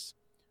Titans.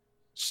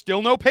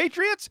 Still no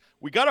Patriots?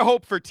 We got to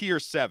hope for tier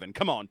 7.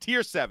 Come on,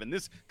 tier 7.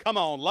 Come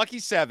on, lucky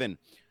 7.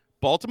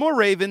 Baltimore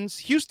Ravens,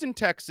 Houston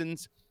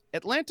Texans,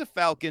 Atlanta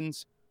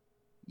Falcons,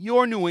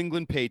 your New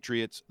England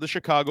Patriots, the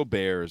Chicago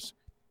Bears,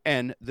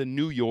 and the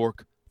New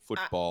York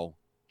Football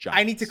Giants.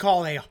 I need to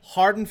call a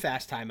hard and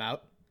fast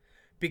timeout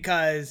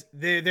because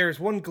there's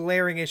one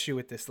glaring issue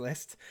with this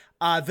list.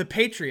 The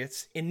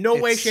Patriots, in no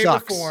way, shape, or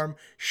form,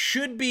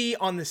 should be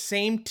on the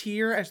same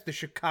tier as the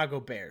Chicago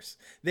Bears.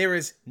 There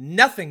is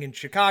nothing in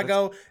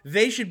Chicago.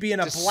 They should be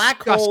in a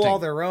black hole all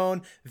their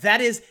own.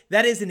 That is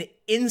an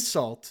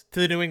insult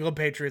to the New England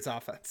Patriots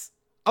offense.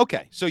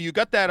 Okay, so you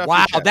got that up.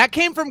 Wow, that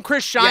came from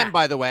Chris Scheim,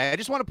 by the way. I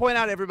just want to point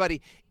out,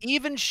 everybody,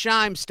 even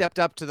Scheim stepped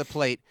up to the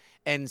plate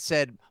and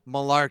said,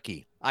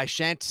 malarkey. I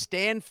shan't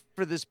stand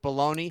for this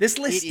baloney. This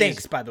list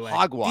stinks, by the way.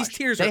 Hogwash. These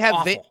tiers are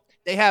awful.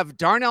 They have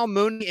Darnell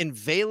Mooney and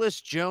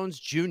Velus Jones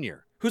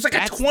Jr., who's like a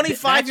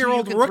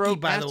 25-year-old rookie,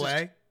 by the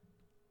way.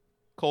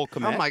 Cole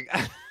Kmet. Oh, my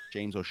God.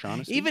 James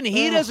O'Shaughnessy. Even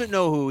he doesn't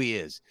know who he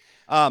is.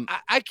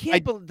 I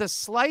can't believe the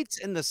slights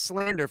and the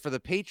slander for the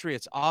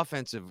Patriots'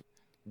 offensive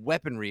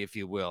weaponry, if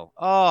you will.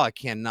 Oh, I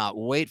cannot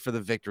wait for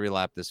the victory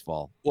lap this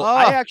fall. Well,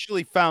 I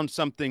actually found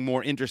something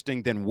more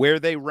interesting than where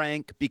they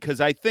rank, because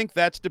I think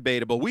that's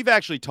debatable. We've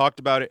actually talked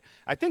about it.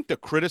 I think the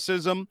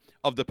criticism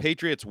of the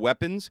Patriots'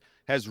 weapons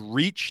has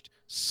reached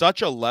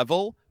such a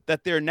level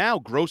that they're now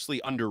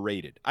grossly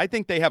underrated. I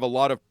think they have a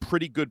lot of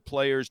pretty good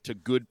players to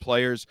good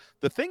players.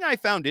 The thing I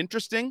found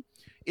interesting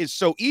is,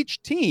 so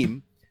each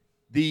team,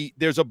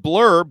 there's a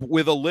blurb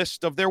with a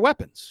list of their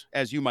weapons,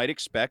 as you might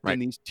expect in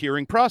these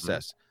tiering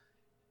process.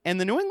 And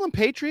the New England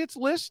Patriots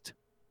list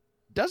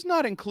does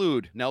not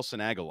include Nelson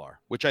Aguilar,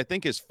 which I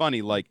think is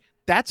funny. Like,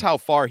 that's how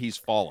far he's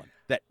fallen,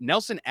 that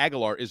Nelson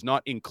Aguilar is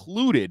not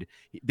included.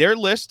 Their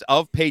list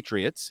of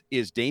Patriots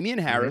is Damian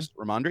Harris,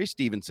 Ramondre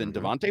Stevenson,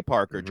 Devontae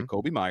Parker,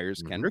 Jacoby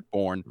Myers, Kendrick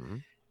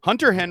Bourne,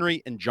 Hunter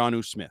Henry, and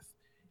Jonnu Smith.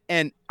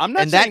 And I'm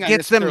not saying that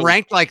gets them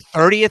ranked like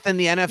 30th in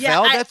the NFL.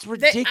 Yeah, that's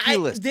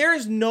ridiculous. There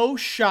is no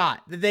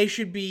shot that they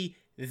should be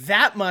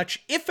that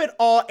much, if at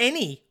all,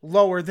 any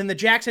lower than the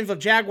Jacksonville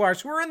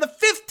Jaguars, who are in the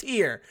 5th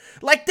tier.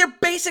 Like, they're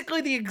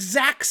basically the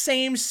exact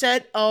same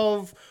set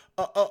of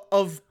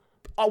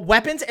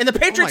weapons, and the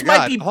Patriots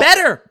might be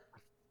better.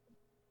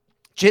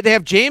 They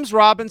have James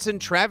Robinson,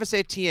 Travis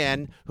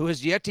Etienne, who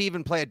has yet to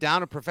even play a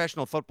down of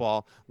professional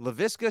football,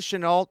 Laviska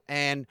Shenault,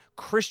 and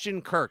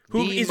Christian Kirk,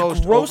 who the is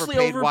most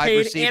grossly wide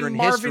receiver and in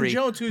Marvin history,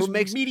 Jones, who's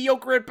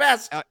mediocre at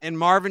best. And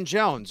Marvin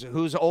Jones,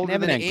 who's older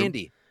than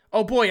Andy.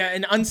 Oh boy,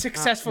 an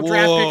unsuccessful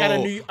draft pick out of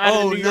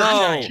New York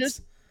Giants.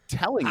 Just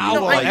telling you.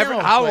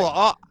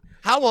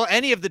 How will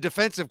any of the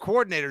defensive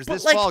coordinators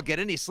this fall get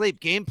any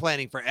sleep game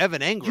planning for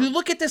Evan Engram? You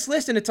look at this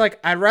list and it's like,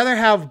 I'd rather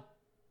have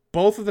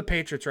both of the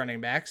Patriots running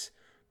backs.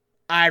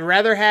 I'd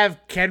rather have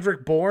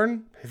Kendrick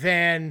Bourne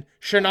than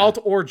Shenault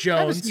or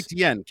Jones.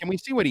 Etienne. Can we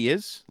see what he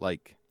is?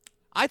 Like,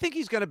 I think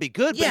he's going to be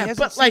good,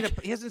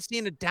 but he hasn't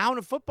seen a down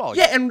of football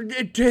yet. Yeah,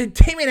 and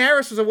Damian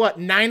Harris was a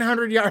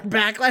 900-yard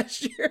back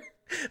last year?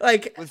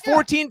 With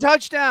 14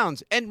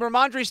 touchdowns. And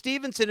Ramondre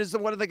Stevenson is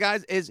one of the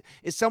guys, is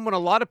someone a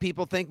lot of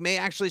people think may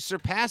actually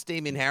surpass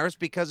Damian Harris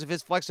because of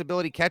his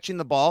flexibility catching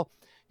the ball,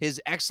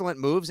 his excellent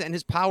moves, and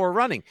his power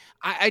running.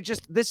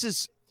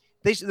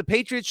 The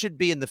Patriots should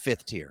be in the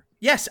 5th tier.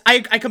 Yes, I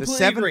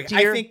completely agree.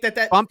 Tier, I think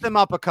that bump them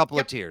up a couple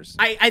of tiers.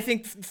 I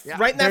think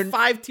right in that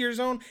 5-tier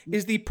zone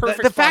is the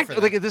perfect spot for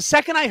them. Like, the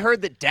second I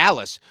heard that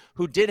Dallas,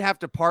 who did have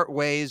to part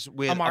ways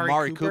with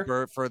Amari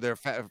Cooper for their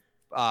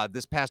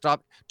this past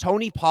off,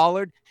 Tony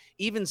Pollard,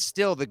 even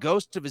still, the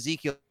ghost of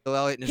Ezekiel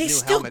Elliott in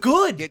his new helmet,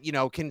 good.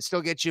 Can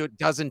still get you a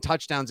dozen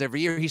touchdowns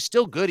every year. He's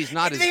still good. He's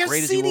not as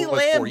great as he was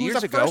Lamb, 4 years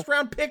who's a ago.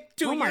 First-round pick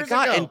 2 years ago. Oh my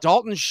God! And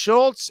Dalton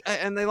Schultz,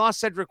 and they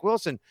lost Cedric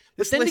Wilson.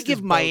 But then to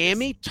give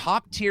Miami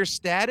top-tier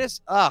status,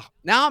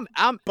 now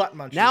I'm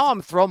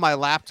throwing my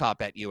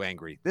laptop at you,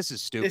 angry. This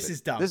is stupid. This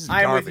is dumb. This is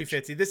I'm with you,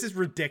 Fitzy. This is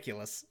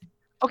ridiculous.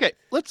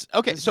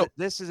 So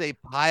this is a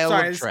pile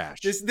of trash.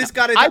 This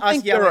got into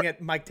us yelling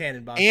at Mike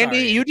Tannenbaum. Andy,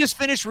 you just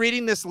finished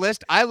reading this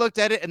list. I looked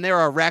at it, and there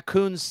are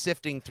raccoons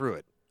sifting through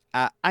it.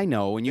 I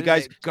know. And you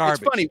guys, it's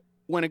funny.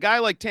 When a guy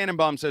like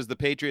Tannenbaum says the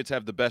Patriots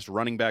have the best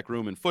running back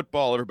room in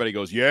football, everybody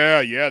goes,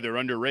 yeah, they're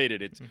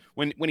underrated. It's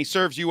when he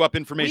serves you up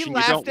information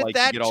you don't like,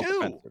 you get all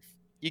defensive.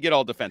 You get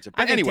all defensive.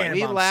 But anyway,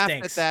 we laughed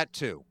at that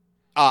too.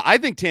 I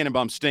think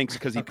Tannenbaum stinks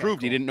because he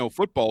proved he didn't know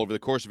football over the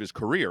course of his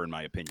career, in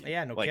my opinion.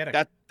 Yeah, no kidding.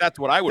 That's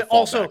what I would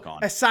fall back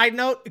on. A side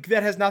note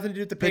that has nothing to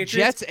do with the Patriots. The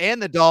Jets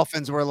and the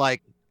Dolphins were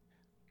like,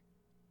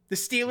 the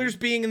Steelers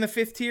being in the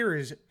 5th tier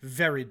is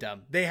very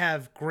dumb. They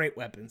have great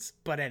weapons.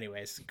 But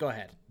anyways, go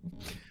ahead.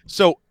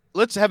 So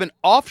let's have an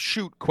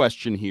offshoot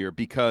question here,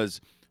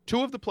 because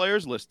two of the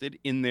players listed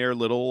in their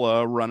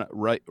little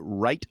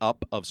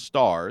write-up of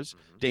stars,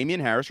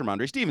 Damian Harris,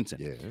 Ramondre Stevenson.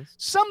 Yes.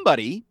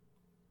 Somebody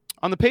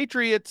on the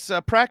Patriots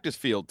practice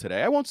field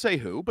today, I won't say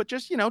who, but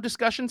just,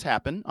 discussions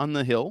happen on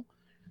the Hill,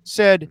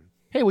 said,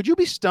 hey, would you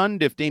be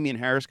stunned if Damian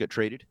Harris got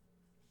traded?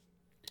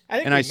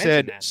 I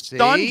said,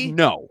 stunned?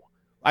 No.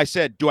 I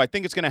said, do I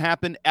think it's going to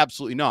happen?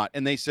 Absolutely not.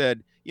 And they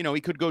said,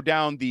 he could go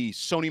down the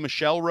Sony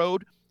Michel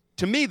road.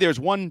 To me, there's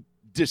one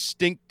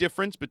distinct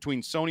difference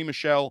between Sony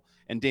Michel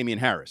and Damian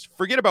Harris.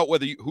 Forget about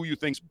who you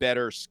think's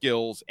better,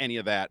 skills, any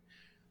of that.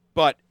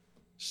 But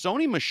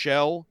Sony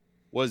Michel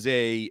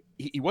he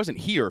wasn't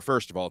here,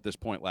 first of all, at this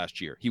point last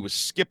year. He was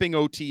skipping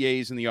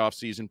OTAs in the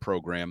offseason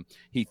program.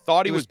 He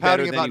thought he was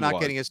better than he was. Pouting about not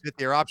getting his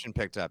 5th-year option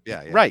picked up.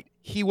 Yeah. Right.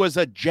 He was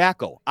a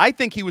jackal. I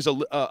think he was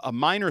a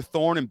minor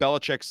thorn in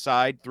Belichick's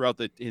side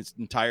throughout his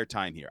entire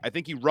time here. I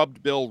think he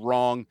rubbed Bill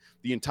wrong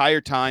the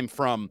entire time,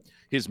 from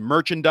his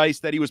merchandise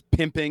that he was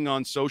pimping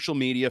on social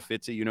media,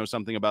 Fitzy, you know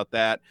something about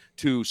that,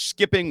 to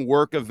skipping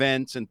work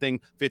events and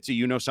things, Fitzy,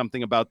 you know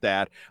something about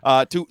that,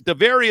 to the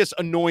various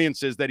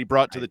annoyances that he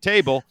brought to the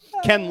table.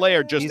 Ken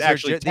Laird just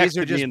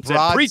texted me and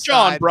said, preach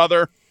on,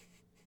 brother.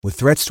 With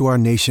threats to our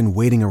nation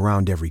waiting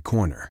around every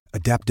corner,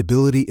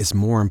 adaptability is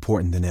more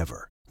important than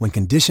ever. When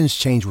conditions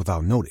change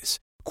without notice,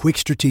 Quick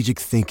strategic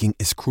thinking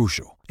is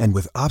crucial, and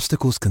with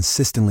obstacles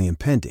consistently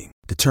impending,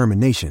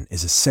 determination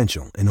is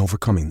essential in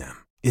overcoming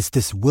them. It's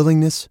this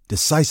willingness,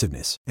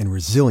 decisiveness, and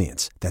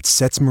resilience that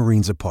sets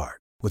Marines apart.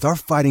 With our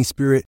fighting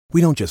spirit,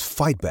 we don't just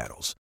fight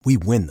battles, we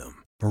win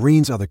them.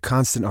 Marines are the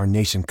constant our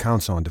nation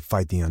counts on to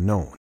fight the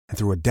unknown. And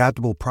through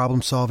adaptable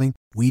problem solving,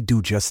 we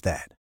do just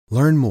that.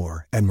 Learn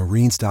more at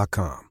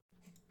marines.com.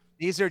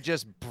 These are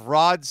just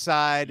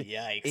broadside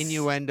Yikes.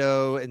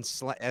 innuendo and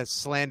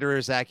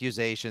slanderous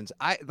accusations.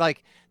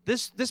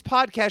 This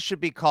podcast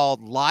should be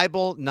called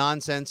Libel,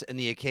 Nonsense, and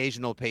the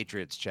Occasional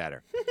Patriots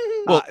Chatter.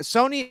 Well,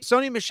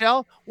 Sony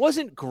Michel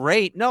wasn't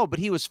great, no, but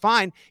he was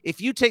fine.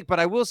 But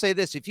I will say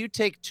this, if you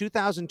take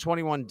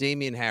 2021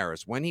 Damian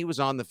Harris, when he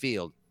was on the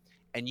field,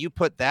 and you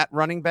put that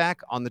running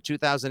back on the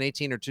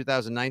 2018 or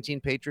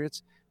 2019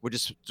 Patriots, we're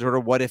just sort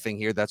of what-ifing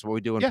here. That's what we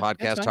do in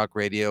podcast talk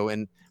radio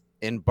and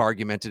in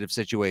argumentative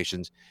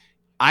situations.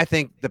 I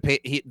think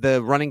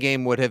the running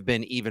game would have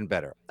been even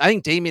better. I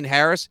think Damian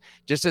Harris,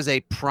 just as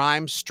a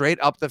prime straight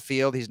up the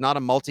field, he's not a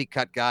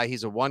multi-cut guy.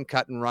 He's a one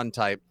cut and run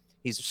type.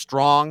 He's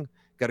strong,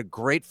 got a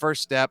great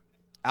first step,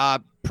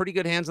 pretty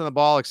good hands on the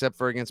ball, except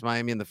for against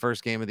Miami in the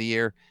first game of the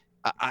year.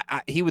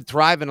 He would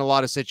thrive in a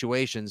lot of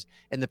situations,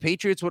 and the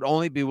Patriots would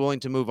only be willing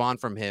to move on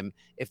from him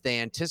if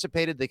they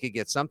anticipated they could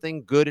get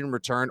something good in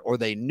return, or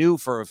they knew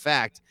for a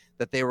fact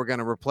that they were going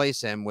to replace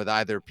him with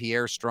either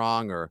Pierre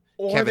Strong or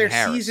Kevin their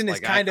Harris. Season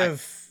is kind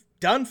of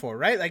done for,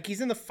 right? Like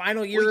he's in the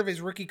final year of his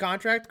rookie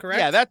contract, correct?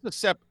 Yeah,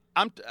 that's a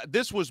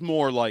this was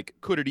more like,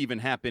 could it even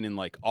happen in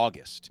like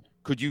August?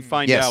 Could you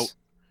find out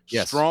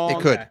Strong? It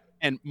could.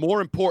 And more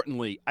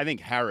importantly, I think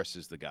Harris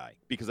is the guy,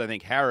 because I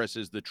think Harris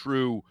is the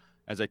true,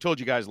 as I told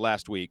you guys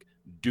last week,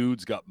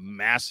 dude's got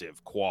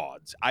massive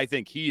quads. I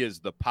think he is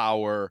the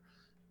power,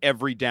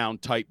 every down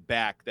type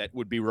back that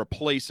would be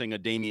replacing a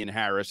Damian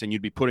Harris, and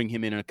you'd be putting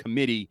him in a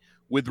committee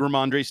with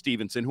Ramondre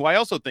Stevenson, who I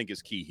also think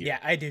is key here. Yeah,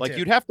 I do Like too.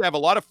 You'd have to have a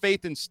lot of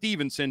faith in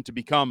Stevenson to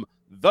become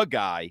the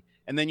guy,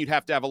 and then you'd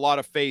have to have a lot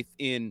of faith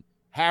in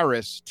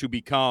Harris to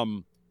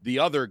become the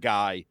other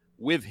guy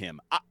with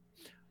him.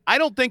 I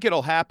don't think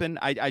it'll happen.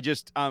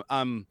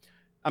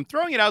 I'm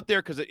throwing it out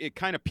there because it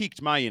kind of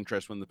piqued my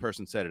interest when the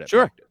person said it.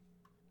 Sure.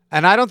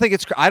 And I don't think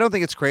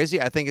it's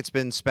crazy. I think it's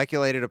been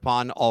speculated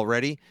upon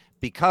already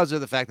because of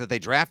the fact that they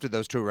drafted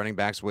those two running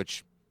backs,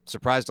 which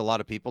surprised a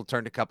lot of people,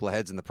 turned a couple of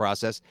heads in the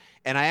process.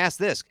 And I asked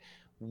this,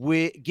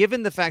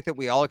 given the fact that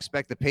we all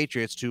expect the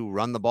Patriots to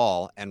run the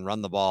ball and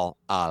run the ball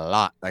a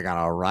lot, they're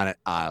going to run it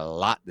a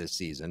lot this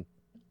season,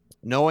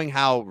 knowing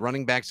how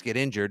running backs get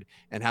injured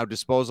and how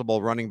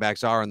disposable running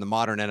backs are in the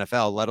modern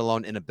NFL, let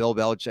alone in a Bill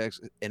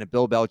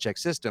Belichick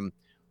system,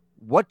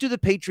 what do the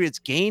Patriots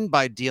gain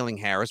by dealing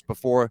Harris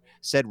before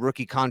said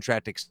rookie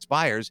contract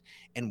expires?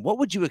 And what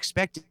would you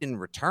expect in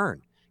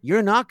return?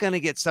 You're not going to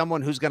get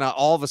someone who's going to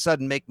all of a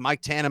sudden make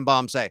Mike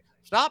Tannenbaum say,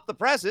 stop the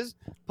presses,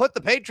 put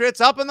the Patriots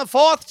up in the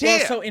fourth tier.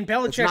 Well, so in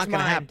Belichick's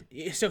mind,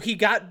 so he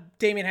got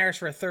Damian Harris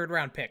for a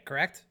third-round pick,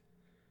 correct?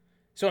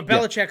 So in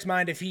Belichick's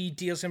mind, if he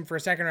deals him for a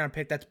second-round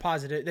pick, that's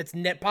positive. That's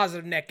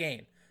positive net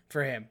gain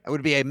for him. It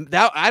would be I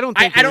don't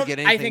think he would get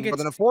anything more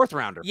than a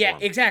fourth-rounder. Yeah,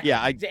 exactly.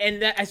 Yeah, I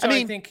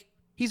think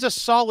he's a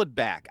solid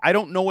back. I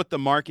don't know what the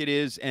market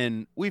is,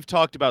 and we've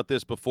talked about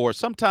this before.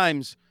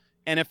 Sometimes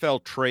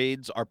NFL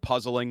trades are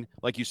puzzling.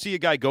 Like you see a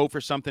guy go for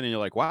something and you're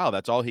like, wow,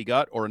 that's all he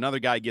got, or another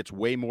guy gets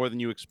way more than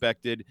you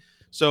expected.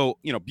 So,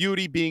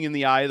 beauty being in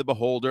the eye of the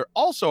beholder.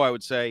 Also, I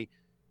would say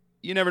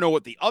you never know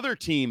what the other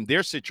team,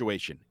 their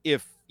situation.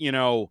 If,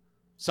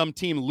 some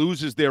team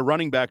loses their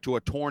running back to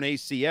a torn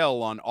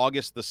ACL on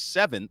August the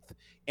 7th,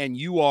 and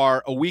you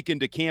are a week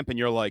into camp and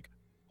you're like,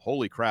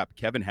 holy crap,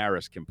 Kevin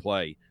Harris can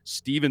play.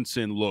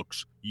 Stevenson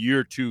looks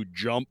year 2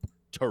 jump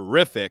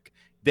terrific.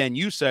 Then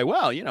you say,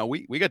 well,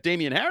 we got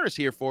Damian Harris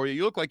here for you.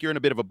 You look like you're in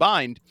a bit of a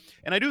bind.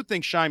 And I do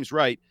think Scheim's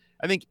right.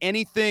 I think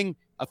anything,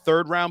 a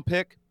third-round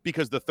pick,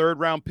 because the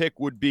third-round pick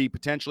would be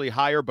potentially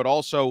higher, but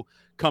also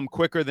come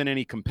quicker than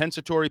any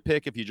compensatory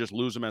pick if you just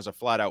lose him as a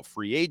flat-out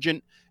free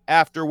agent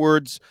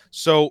afterwards.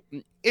 So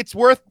it's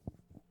worth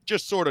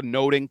just sort of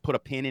noting, put a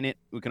pin in it.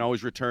 We can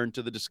always return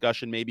to the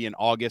discussion maybe in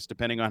August,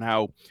 depending on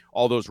how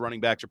all those running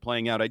backs are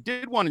playing out. I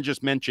did want to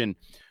just mention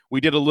we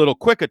did a little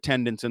quick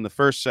attendance in the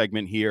first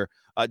segment here.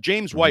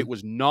 James White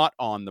was not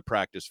on the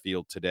practice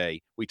field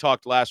today. We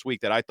talked last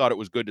week that I thought it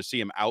was good to see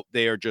him out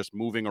there just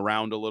moving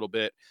around a little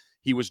bit.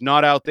 He was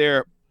not out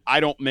there. I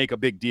don't make a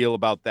big deal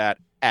about that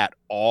at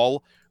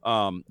all.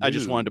 I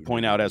just wanted to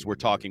point out as we're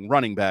talking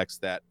running backs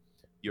that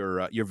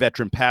your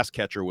veteran pass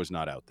catcher was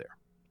not out there.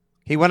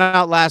 He went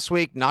out last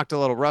week, knocked a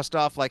little rust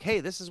off, like, hey,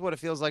 this is what it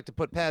feels like to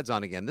put pads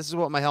on again. This is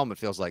what my helmet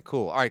feels like.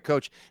 Cool. All right,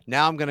 coach,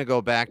 now I'm going to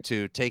go back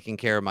to taking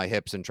care of my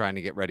hips and trying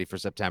to get ready for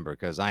September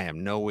because I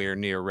am nowhere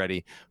near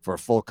ready for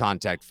full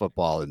contact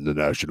football in the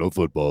National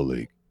Football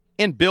League.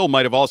 And Bill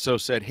might have also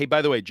said, hey,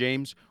 by the way,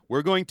 James,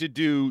 we're going to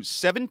do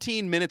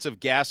 17 minutes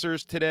of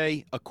gassers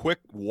today, a quick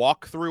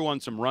walkthrough on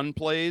some run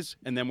plays,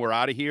 and then we're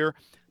out of here.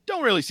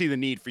 Don't really see the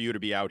need for you to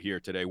be out here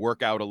today.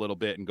 Work out a little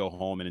bit and go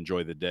home and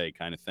enjoy the day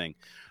kind of thing.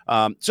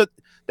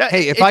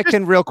 Hey, if I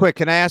can real quick,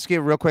 can I ask you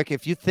real quick,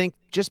 if you think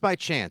just by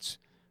chance,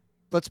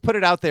 let's put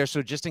it out there.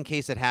 So just in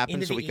case it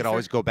happens, so we could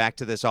always go back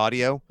to this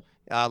audio.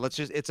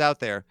 It's out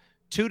there.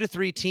 2 to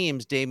 3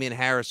 teams Damian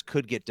Harris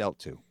could get dealt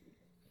to.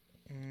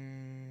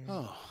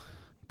 Oh,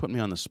 put me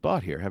on the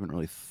spot here. I haven't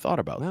really thought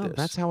about this.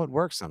 That's how it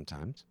works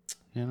sometimes.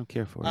 Yeah, I don't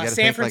care for it. You got to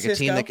San think Francisco. like a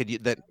team that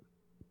could that.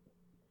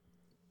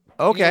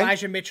 Okay. The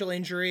Elijah Mitchell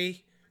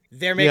injury.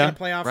 They're making a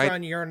playoff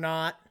run. You're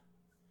not.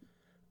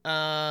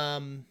 I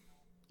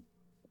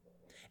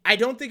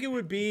don't think it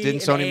would be.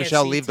 Didn't Sony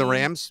Michel leave the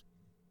Rams?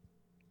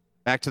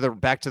 Back to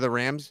the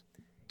Rams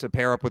to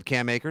pair up with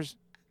Cam Akers?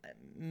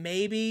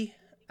 Maybe.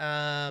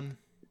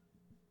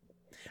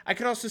 I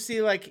could also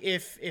see like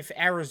if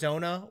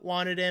Arizona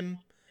wanted him,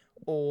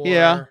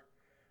 or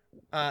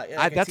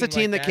that's a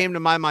team that came to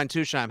my mind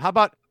too, Shime. How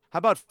about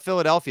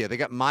Philadelphia? They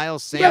got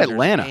Miles Sanders.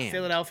 Atlanta.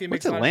 Philadelphia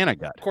makes What's Atlanta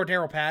got?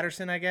 Cordero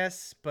Patterson, I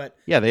guess, but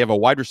yeah, they have a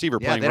wide receiver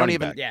playing running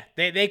back. Yeah,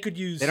 they could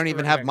use. They don't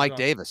even have Mike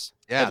Davis.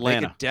 Yeah,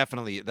 Atlanta. They could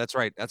definitely. That's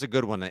right. That's a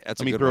good one. Let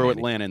me throw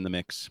Atlanta in the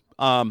mix.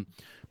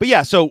 But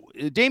yeah, so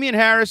Damian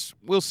Harris,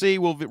 we'll see.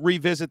 We'll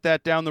revisit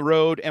that down the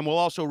road, and we'll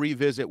also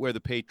revisit where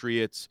the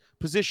Patriots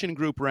position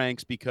group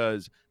ranks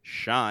because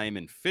Shime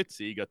and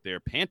Fitzy got their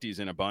panties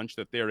in a bunch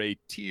that they're a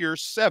tier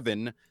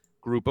 7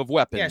 group of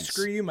weapons. Yeah,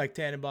 screw you, Mike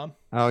Tannenbaum.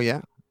 Oh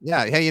yeah.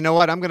 Yeah. Hey, you know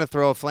what? I'm going to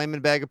throw a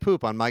flaming bag of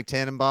poop on Mike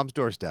Tannenbaum's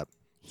doorstep.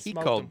 He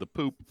called the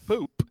poop.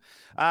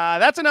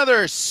 That's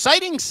another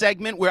exciting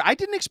segment where I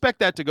didn't expect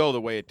that to go the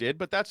way it did,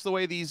 but that's the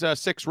way these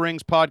Six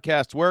Rings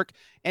podcasts work.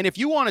 And if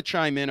you want to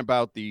chime in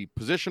about the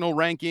positional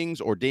rankings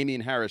or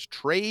Damian Harris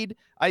trade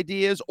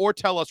ideas or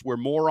tell us we're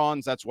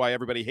morons, that's why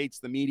everybody hates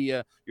the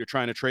media. You're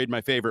trying to trade my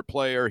favorite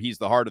player. He's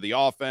the heart of the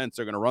offense.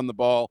 They're going to run the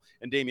ball,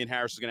 and Damian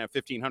Harris is going to have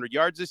 1,500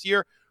 yards this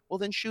year. Well,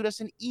 then shoot us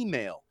an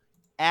email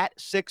at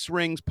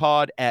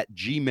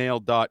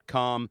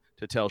sixringspod@gmail.com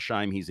to tell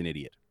Shime he's an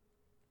idiot.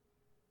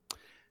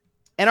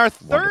 And our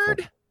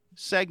third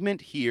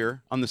segment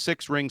here on the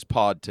Six Rings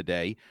Pod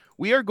today,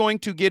 we are going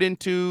to get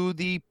into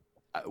the,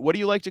 what do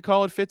you like to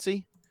call it,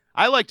 Fitzy?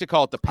 I like to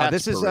call it the Pats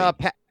This is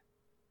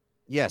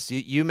yes,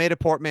 you made a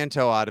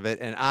portmanteau out of it,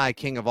 and I,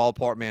 king of all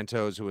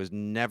portmanteaus, who has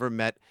never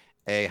met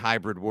a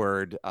hybrid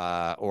word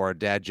or a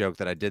dad joke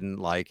that I didn't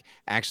like,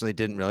 actually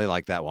didn't really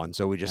like that one,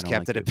 so we just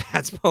kept it at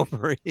Pat's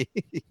Potpourri.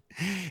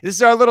 This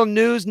is our little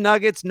news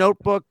nuggets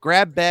notebook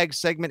grab bag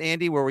segment,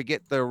 Andy, where we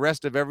get the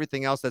rest of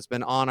everything else that's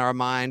been on our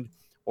mind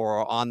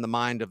or on the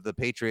mind of the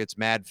Patriots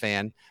mad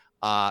fan.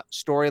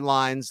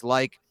 Storylines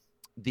like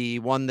the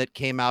one that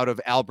came out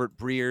of Albert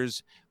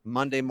Breer's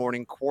Monday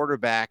Morning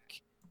Quarterback.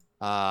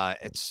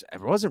 It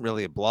wasn't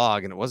really a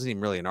blog, and it wasn't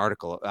even really an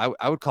article.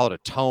 I would call it a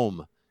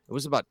tome. It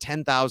was about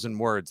 10,000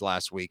 words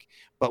last week.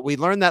 But we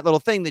learned that little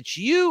thing that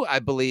you, I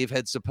believe,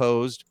 had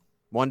supposed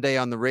one day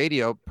on the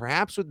radio,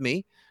 perhaps with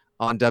me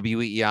on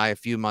WEEI a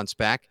few months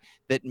back,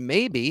 that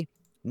maybe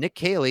Nick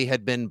Caley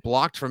had been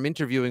blocked from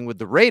interviewing with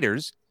the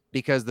Raiders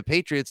because the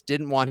Patriots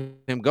didn't want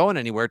him going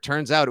anywhere.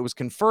 Turns out it was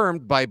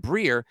confirmed by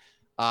Breer.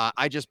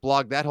 I just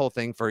blogged that whole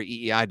thing for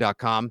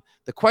EEI.com.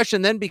 The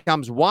question then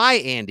becomes why,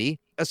 Andy,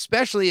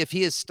 especially if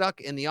he is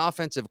stuck in the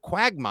offensive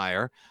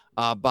quagmire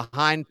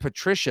behind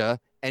Patricia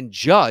and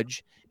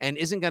Judge and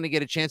isn't going to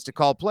get a chance to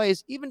call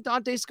plays. Even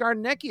Dante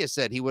Scarnecchia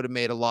said he would have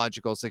made a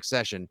logical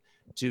succession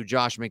to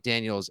Josh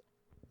McDaniels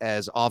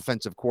as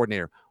offensive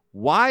coordinator.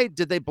 Why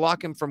did they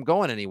block him from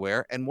going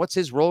anywhere? And what's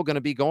his role going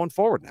to be going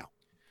forward now?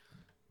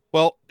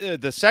 Well,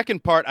 the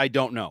second part, I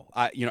don't know.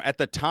 At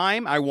the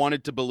time, I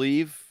wanted to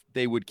believe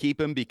they would keep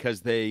him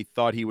because they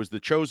thought he was the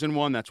chosen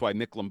one. That's why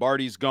Mick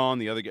Lombardi's gone.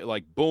 The other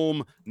guy,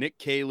 boom, Nick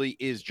Caley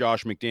is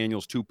Josh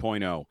McDaniels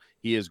 2.0.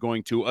 He is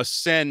going to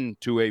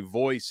ascend to a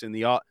voice in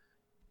the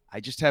I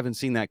just haven't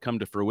seen that come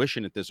to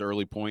fruition at this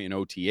early point in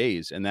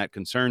OTAs, and that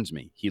concerns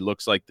me. He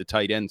looks like the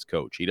tight ends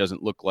coach. He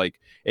doesn't look like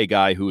a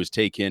guy who has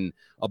taken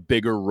a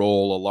bigger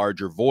role, a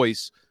larger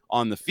voice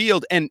on the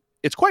field. And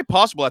it's quite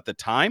possible at the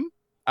time,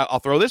 I'll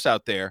throw this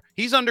out there,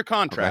 he's under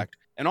contract.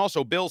 Okay. And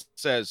also Bill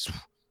says,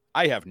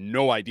 I have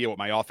no idea what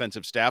my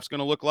offensive staff's going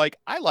to look like.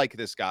 I like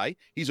this guy.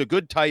 He's a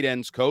good tight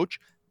ends coach.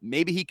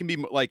 Maybe he can be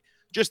like,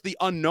 just the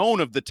unknown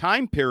of the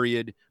time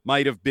period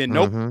might have been,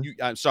 nope,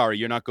 I'm sorry,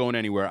 you're not going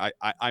anywhere.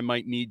 I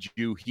might need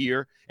you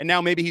here. And now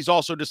maybe he's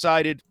also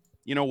decided,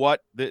 you know what,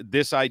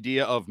 this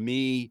idea of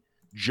me,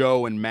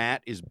 Joe, and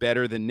Matt is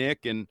better than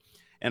Nick. And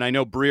I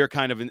know Breer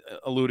kind of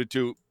alluded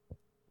to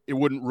it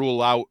wouldn't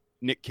rule out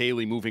Nick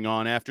Caley moving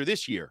on after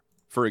this year,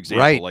 for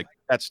example. Right. Like,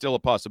 that's still a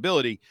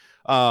possibility.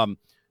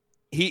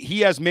 He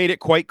has made it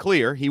quite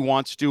clear he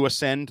wants to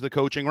ascend the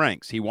coaching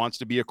ranks. He wants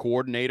to be a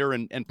coordinator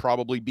and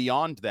probably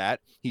beyond that.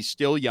 He's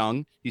still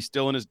young. He's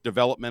still in his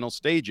developmental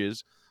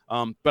stages.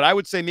 But I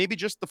would say maybe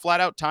just the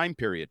flat-out time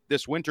period.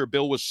 This winter,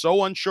 Bill was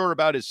so unsure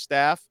about his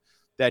staff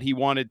that he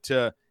wanted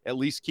to at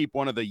least keep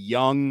one of the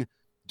young,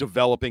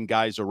 developing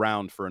guys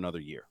around for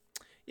another year.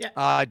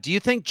 Yeah. Do you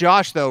think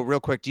Josh, though, real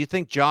quick, do you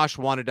think Josh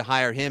wanted to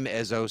hire him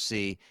as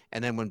OC,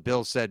 and then when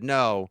Bill said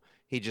no,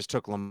 he just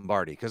took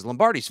Lombardi? Because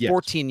Lombardi's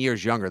 14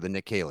 years younger than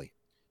Nick Caley.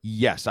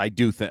 Yes, I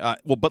do think.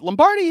 But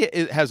Lombardi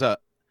has a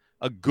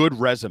good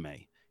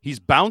resume. He's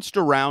bounced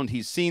around.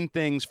 He's seen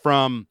things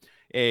from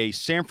a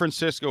San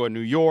Francisco, a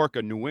New York,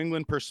 a New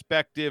England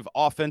perspective,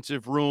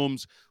 offensive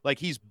rooms. Like,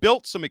 he's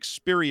built some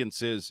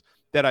experiences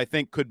that I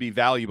think could be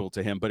valuable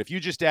to him. But if you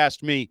just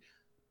asked me,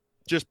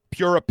 just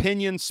pure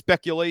opinion,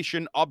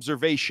 speculation,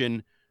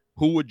 observation,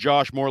 who would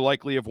Josh more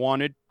likely have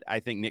wanted?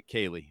 I think Nick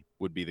Caley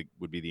would be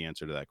the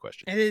answer to that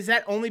question. And is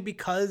that only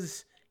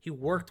because he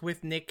worked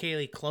with Nick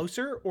Caley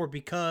closer, or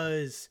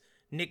because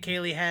Nick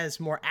Caley has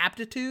more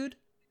aptitude?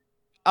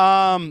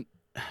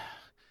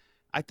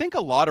 I think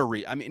a lot of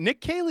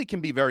Nick Caley can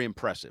be very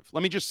impressive.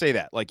 Let me just say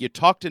that. Like, you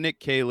talk to Nick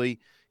Caley,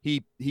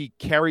 he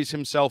carries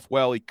himself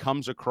well. He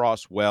comes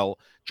across well.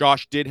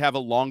 Josh did have a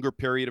longer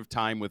period of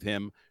time with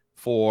him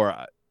for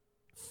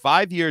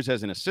 5 years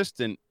as an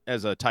assistant,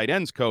 as a tight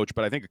ends coach,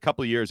 but I think a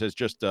couple of years as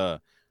just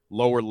a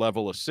lower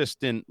level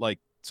assistant. Like,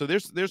 so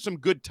there's some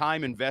good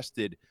time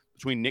invested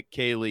between Nick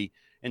Caley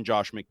and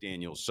Josh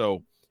McDaniels.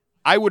 So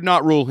I would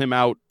not rule him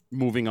out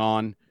moving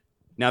on.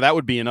 Now, that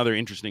would be another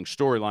interesting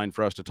storyline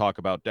for us to talk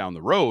about down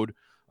the road.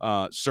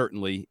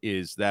 Certainly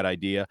is that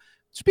idea.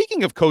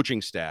 Speaking of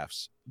coaching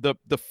staffs,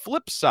 the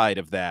flip side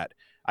of that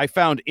I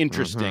found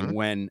interesting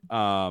when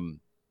Raekwon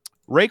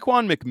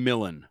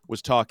McMillan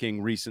was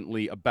talking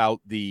recently about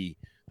the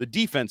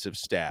defensive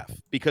staff,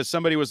 because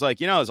somebody was like,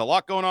 there's a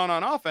lot going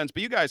on offense,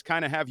 but you guys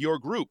kind of have your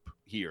group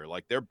here.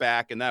 Like, they're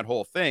back and that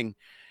whole thing.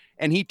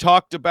 And he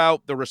talked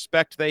about the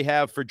respect they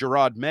have for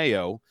Gerard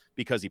Mayo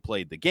because he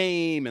played the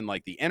game and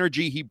like the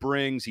energy he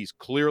brings. He's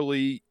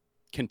clearly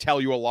can tell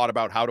you a lot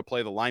about how to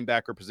play the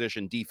linebacker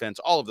position, defense,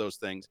 all of those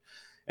things.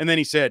 And then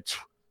he said,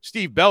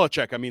 Steve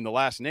Belichick, the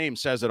last name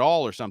says it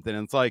all or something.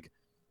 And it's like,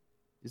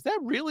 is that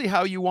really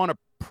how you want to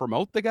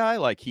promote the guy?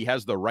 Like, he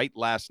has the right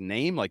last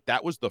name? Like,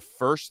 that was the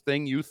first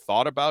thing you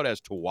thought about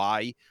as to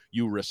why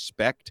you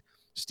respect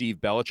Steve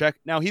Belichick?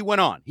 Now, he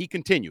went on. He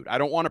continued. I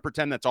don't want to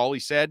pretend that's all he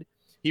said.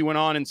 He went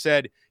on and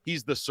said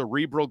he's the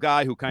cerebral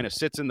guy who kind of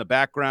sits in the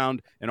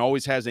background and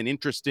always has an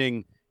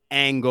interesting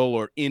angle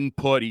or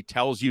input. He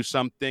tells you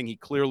something. He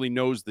clearly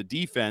knows the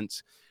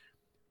defense.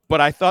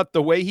 But I thought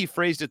the way he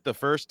phrased it the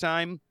first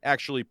time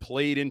actually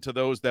played into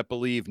those that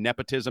believe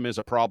nepotism is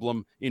a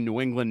problem in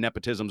New England.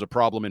 Nepotism's a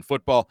problem in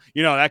football.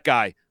 That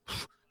guy,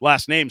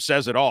 last name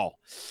says it all.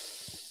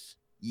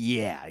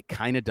 Yeah, it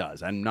kind of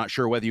does. I'm not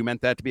sure whether you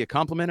meant that to be a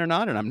compliment or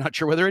not, and I'm not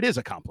sure whether it is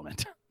a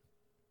compliment.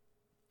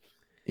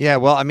 Yeah,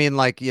 well,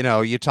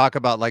 you talk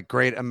about like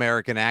great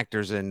American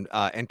actors and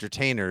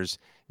entertainers.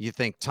 You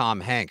think Tom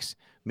Hanks.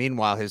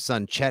 Meanwhile, his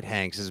son Chet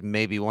Hanks is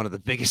maybe one of the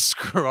biggest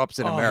screw-ups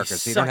in America.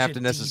 So you don't have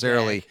to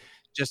necessarily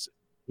just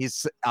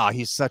he's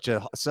such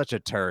a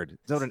turd.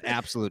 What an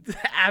absolute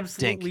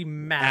absolutely dink.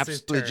 Massive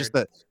absolutely turd. Just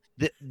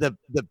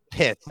the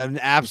pit. An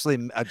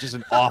absolutely just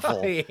an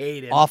awful I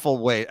hate him. awful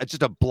way.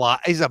 Just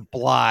he's a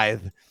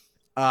Blythe.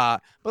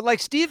 But like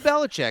Steve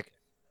Belichick,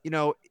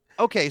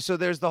 okay, so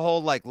there's the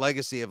whole like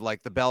legacy of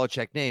like the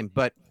Belichick name,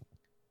 but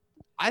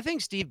I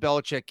think Steve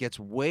Belichick gets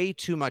way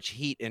too much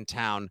heat in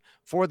town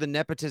for the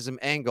nepotism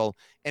angle.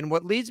 And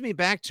what leads me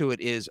back to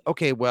it is,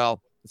 okay,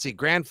 well, let's see,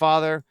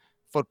 grandfather,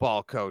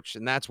 football coach,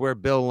 and that's where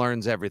Bill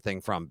learns everything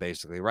from,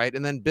 basically, right?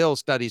 And then Bill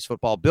studies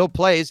football. Bill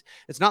plays.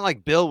 It's not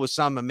like Bill was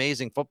some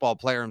amazing football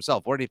player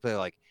himself. What did he play,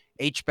 like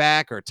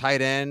H-back or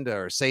tight end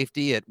or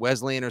safety at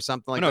Wesleyan or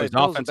something like that? He's an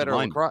offensive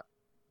lineman.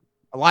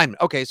 Lineman.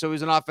 Okay, so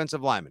he's an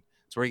offensive lineman.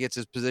 That's where he gets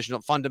his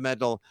positional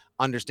fundamental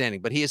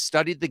understanding. But he has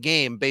studied the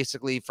game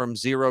basically from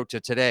zero to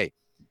today.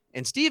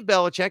 And Steve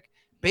Belichick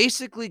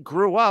basically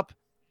grew up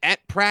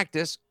at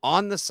practice,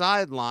 on the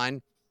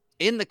sideline,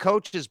 in the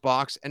coach's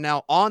box, and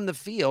now on the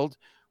field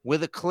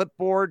with a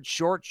clipboard,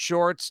 short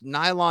shorts,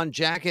 nylon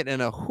jacket,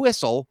 and a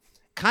whistle,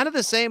 kind of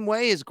the same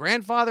way his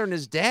grandfather and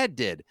his dad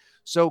did.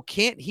 So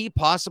can't he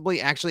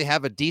possibly actually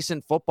have a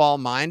decent football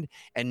mind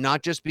and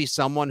not just be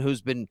someone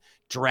who's been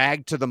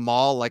dragged to the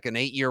mall like an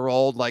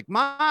 8-year-old, like,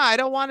 Ma, I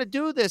don't want to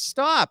do this.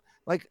 Stop.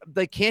 Like,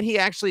 can't he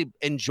actually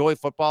enjoy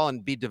football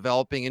and be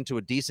developing into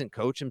a decent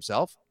coach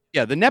himself?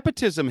 Yeah, the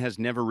nepotism has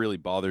never really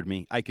bothered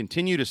me. I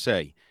continue to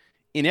say,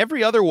 in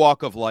every other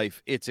walk of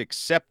life, it's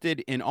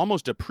accepted and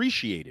almost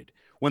appreciated.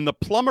 When the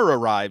plumber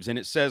arrives and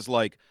it says,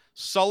 like,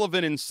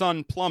 Sullivan and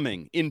Son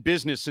Plumbing in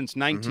business since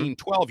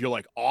 1912, you're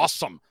like,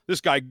 awesome. This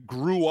guy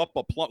grew up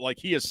like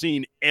he has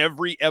seen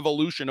every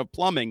evolution of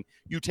plumbing.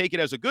 You take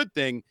it as a good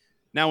thing.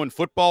 Now in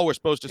football, we're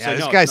supposed to say,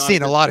 this guy's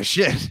seen a lot of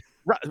shit.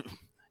 Right.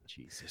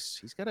 Jesus,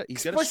 he's got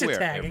to swear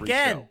tag every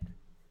again. show.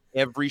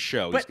 Every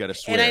show he's got to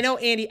swear. And I know,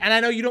 Andy, and I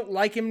know you don't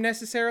like him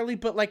necessarily,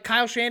 but like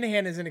Kyle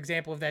Shanahan is an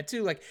example of that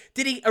too. Like,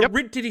 did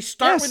he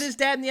start with his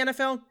dad in the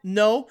NFL?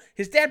 No.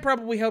 His dad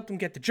probably helped him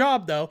get the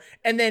job though,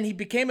 and then he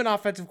became an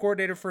offensive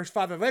coordinator for his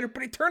father later.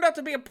 But he turned out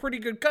to be a pretty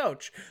good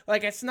coach.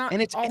 Like, it's not,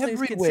 and it's all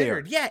everywhere. Things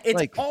considered. Yeah, it's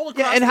like, all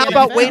across. Yeah, and the how NFL.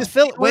 about Wade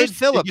Phillips?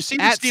 Did you see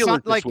the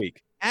Steelers this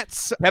week?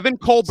 Kevin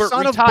Colbert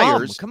son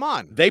retires. Come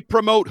on. They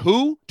promote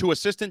who to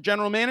assistant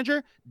general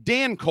manager?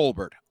 Dan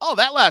Colbert. Oh,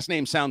 that last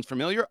name sounds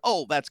familiar.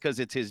 Oh, that's because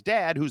it's his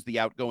dad who's the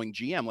outgoing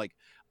GM. Like,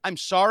 I'm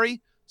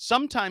sorry.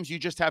 Sometimes you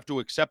just have to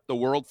accept the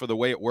world for the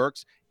way it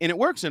works, and it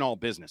works in all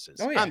businesses.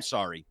 Oh, yeah. I'm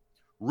sorry.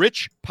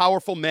 rich,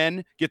 powerful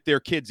men get their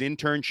kids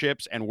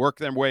internships and work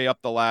their way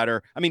up the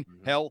ladder. I mean,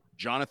 hell,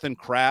 Jonathan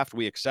Kraft,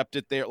 we accept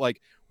it there.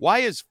 Like, why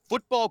is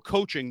football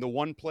coaching the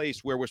one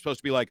place where we're supposed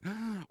to be like,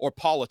 or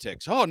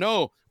politics? Oh,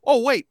 no.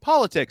 Oh, wait,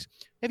 politics.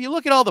 If you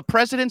look at all the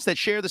presidents that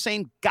share the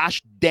same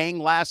gosh dang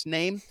last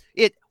name,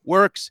 it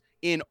works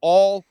in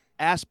all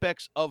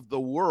aspects of the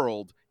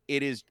world.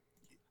 It is,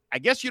 I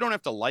guess you don't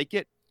have to like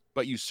it,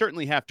 but you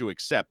certainly have to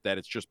accept that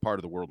it's just part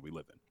of the world we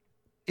live in.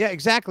 Yeah,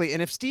 exactly.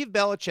 And if Steve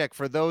Belichick,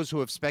 for those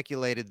who have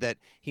speculated that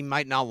he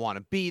might not want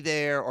to be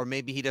there, or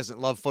maybe he doesn't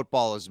love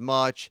football as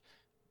much,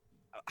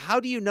 how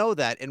do you know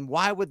that? And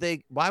why would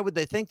they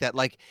think that?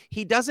 Like,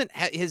 he doesn't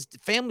his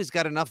family's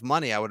got enough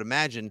money, I would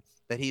imagine,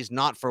 that he's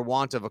not for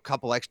want of a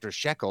couple extra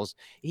shekels.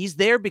 He's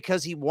there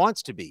because he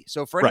wants to be.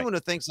 So for anyone who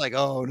thinks like,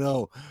 oh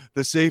no,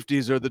 the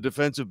safeties or the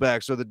defensive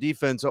backs or the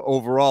defense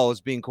overall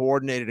is being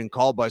coordinated and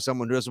called by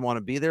someone who doesn't want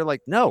to be there,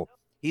 like, no.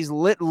 He's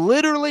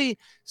literally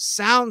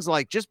sounds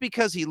like, just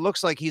because he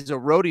looks like he's a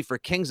roadie for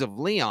Kings of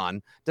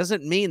Leon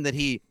doesn't mean that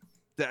he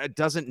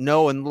doesn't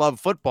know and love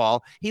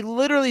football. He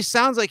literally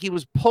sounds like he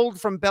was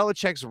pulled from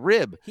Belichick's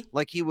rib. He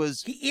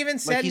even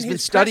said, like, he's been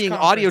studying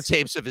audio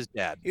tapes of his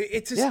dad.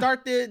 It's to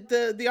start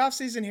the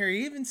offseason here.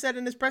 He even said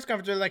in his press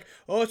conference, they're like,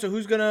 oh, so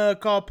who's going to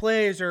call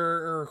plays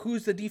or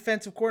who's the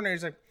defensive coordinator?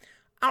 He's like,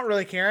 I don't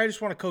really care. I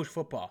just want to coach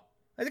football.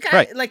 And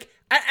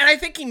I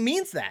think he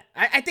means that.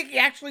 I think he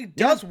actually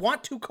does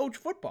want to coach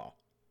football.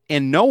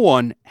 And no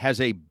one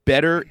has a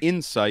better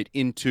insight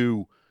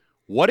into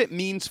what it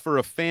means for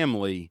a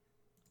family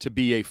to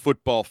be a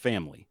football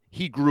family.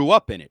 He grew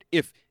up in it.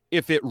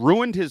 If it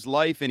ruined his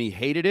life and he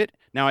hated it,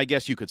 now I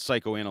guess you could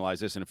psychoanalyze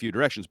this in a few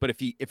directions, but if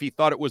he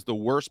thought it was the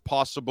worst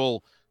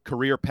possible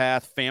career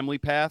path, family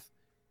path,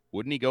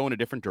 wouldn't he go in a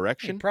different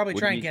direction? He'd probably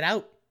try and get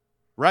out.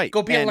 Right.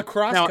 Go be a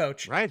lacrosse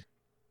coach. Right.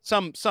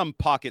 Some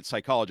pocket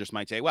psychologists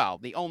might say, well,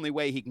 the only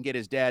way he can get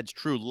his dad's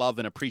true love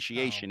and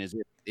appreciation is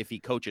if he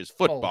coaches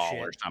football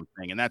or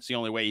something, and that's the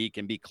only way he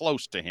can be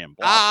close to him.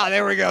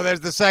 There we go. There's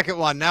the second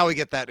one. Now we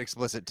get that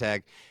explicit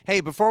tag.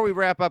 Hey, before we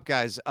wrap up,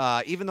 guys,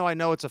 even though I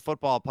know it's a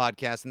football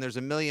podcast and there's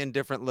a million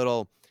different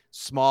little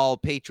small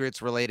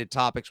Patriots-related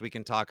topics we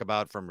can talk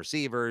about, from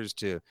receivers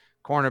to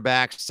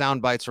cornerbacks,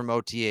 sound bites from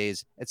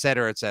OTAs, et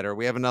cetera,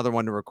 we have another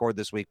one to record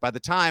this week. By the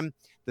time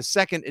the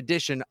second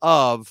edition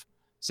of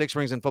Six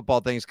Rings and Football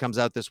Things comes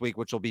out this week,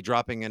 which will be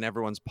dropping in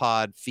everyone's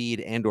pod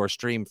feed and or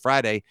stream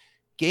Friday,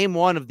 Game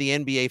 1 of the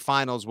NBA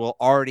Finals will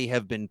already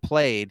have been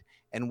played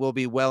and will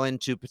be well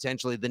into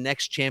potentially the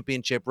next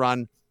championship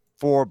run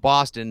for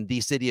Boston, the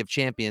city of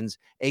champions,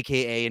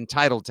 a.k.a. in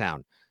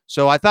Titletown.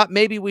 So I thought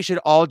maybe we should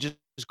all just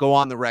go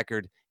on the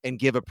record and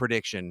give a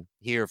prediction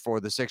here for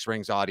the Six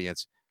Rings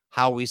audience,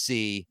 how we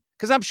see,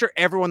 because I'm sure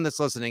everyone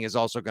that's listening is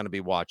also going to be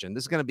watching.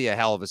 This is going to be a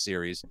hell of a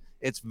series.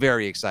 It's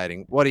very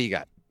exciting. What do you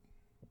got?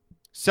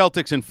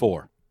 Celtics in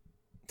 4.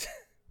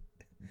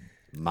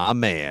 My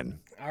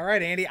man. All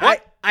right, Andy. I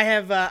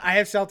have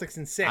Celtics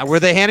in 6. Were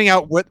they handing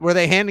out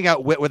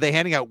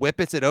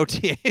whippets at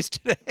OTAs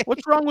today?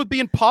 What's wrong with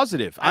being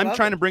positive? I'm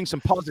trying to bring some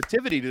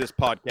positivity to this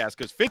podcast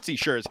because Fitzy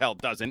sure as hell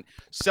doesn't.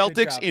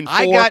 Celtics in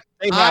 4.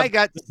 I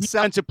got the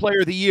defensive player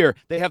of the year.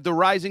 They have the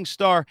rising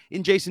star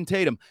in Jason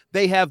Tatum.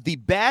 They have the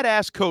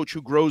badass coach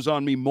who grows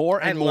on me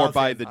more and more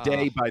by the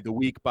day, by the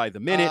week, by the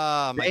minute.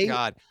 Oh my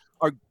God.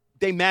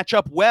 They match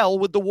up well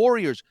with the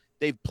Warriors.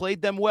 They've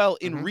played them well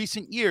in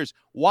recent years.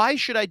 Why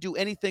should I do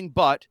anything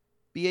but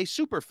be a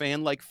super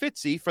fan like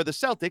Fitzy for the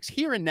Celtics?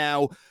 Here and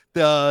now,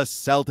 the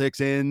Celtics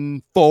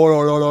in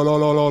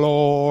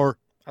 4.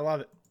 I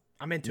love it.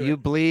 I'm into it. You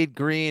bleed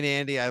green,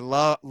 Andy.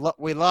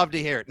 We love to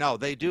hear it. No,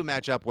 they do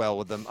match up well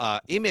with them.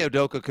 Ime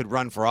Udoka could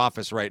run for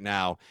office right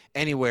now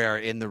anywhere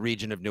in the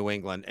region of New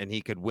England, and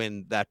he could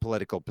win that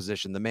political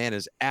position. The man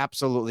is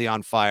absolutely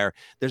on fire.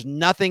 There's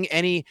nothing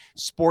any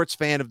sports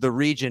fan of the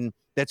region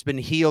that's been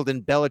healed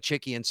in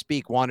Belichickian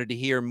speak wanted to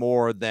hear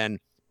more than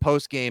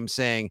post-game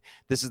saying,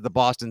 this is the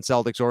Boston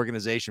Celtics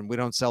organization. We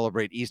don't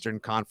celebrate Eastern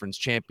Conference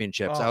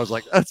championships. I was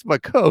like, that's my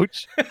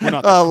coach.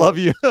 I love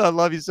you. I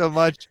love you so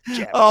much.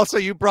 Also,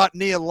 you brought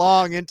Nia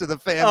Long into the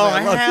family.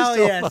 I love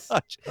you so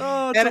much.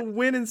 Oh, it's a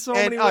win in so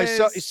many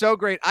ways. So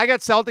great. I got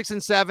Celtics in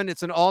 7.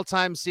 It's an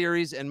all-time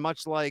series, and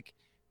much like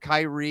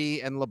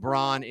Kyrie and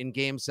LeBron in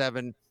Game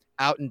 7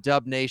 out in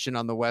Dub Nation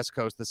on the West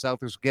Coast, the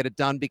Celtics get it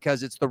done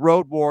because it's the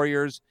Road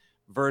Warriors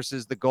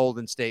versus the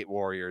Golden State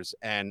Warriors.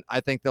 And I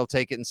think they'll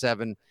take it in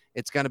 7.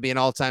 It's going to be an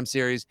all-time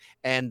series.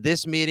 And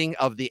this meeting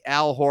of the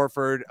Al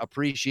Horford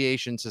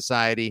Appreciation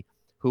Society,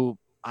 who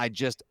I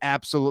just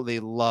absolutely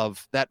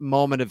love, that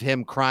moment of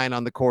him crying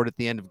on the court at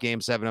the end of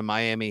Game 7 in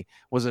Miami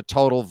was a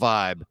total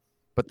vibe.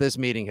 But this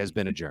meeting has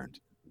been adjourned.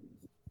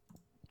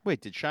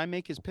 Wait, did Shai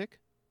make his pick?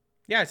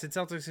 Yeah, I said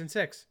Celtics in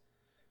 6.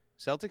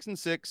 Celtics in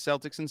 6,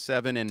 Celtics in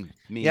 7, and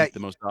me, the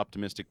most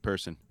optimistic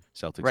person.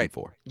 Celtics in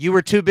 4. You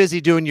were too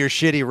busy doing your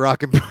shitty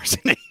rock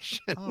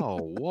impersonation.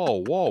 Oh,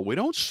 whoa. We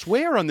don't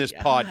swear on this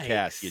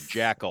podcast, you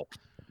jackal.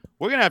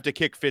 We're going to have to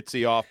kick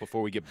Fitzy off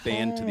before we get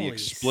banned to the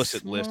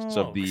explicit lists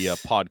of the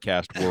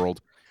podcast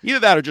world. Either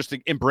that or just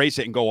to embrace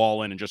it and go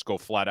all in and just go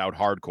flat out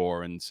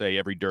hardcore and say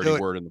every dirty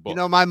word in the book. You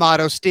know my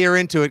motto, steer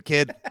into it,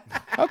 kid.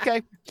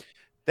 Okay.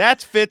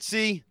 That's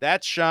Fitzy.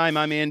 That's Shime.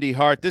 I'm Andy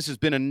Hart. This has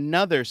been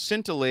another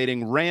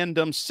scintillating,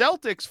 random,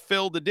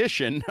 Celtics-filled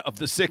edition of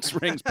the Six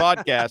Rings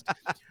podcast.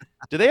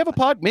 Do they have a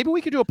pod? Maybe we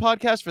could do a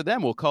podcast for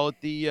them. We'll call it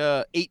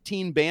the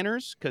 18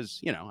 Banners because,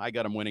 you know, I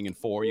got them winning in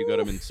 4. You got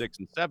them in 6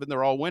 and 7.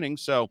 They're all winning.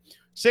 So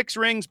Six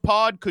Rings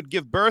pod could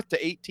give birth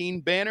to 18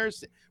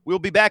 Banners. We'll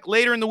be back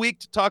later in the week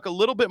to talk a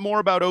little bit more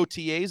about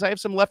OTAs. I have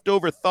some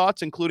leftover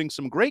thoughts, including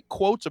some great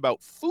quotes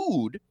about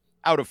food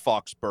out of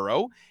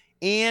Foxborough.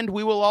 And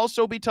we will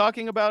also be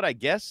talking about, I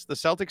guess, the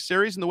Celtics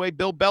series and the way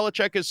Bill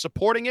Belichick is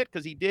supporting it,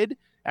 because he did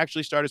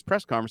actually start his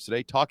press conference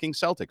today talking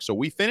Celtics. So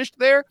we finished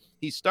there.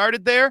 He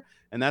started there.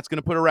 And that's going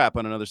to put a wrap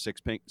on another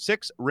Six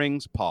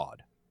Rings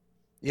pod.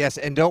 Yes,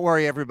 and don't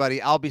worry,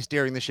 everybody. I'll be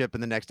steering the ship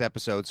in the next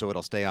episode, so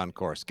it'll stay on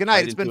course. Good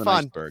night. It's been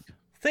fun. Iceberg.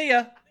 See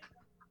ya.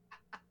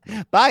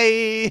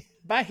 Bye.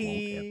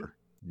 Bye.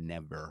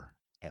 Never,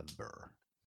 ever.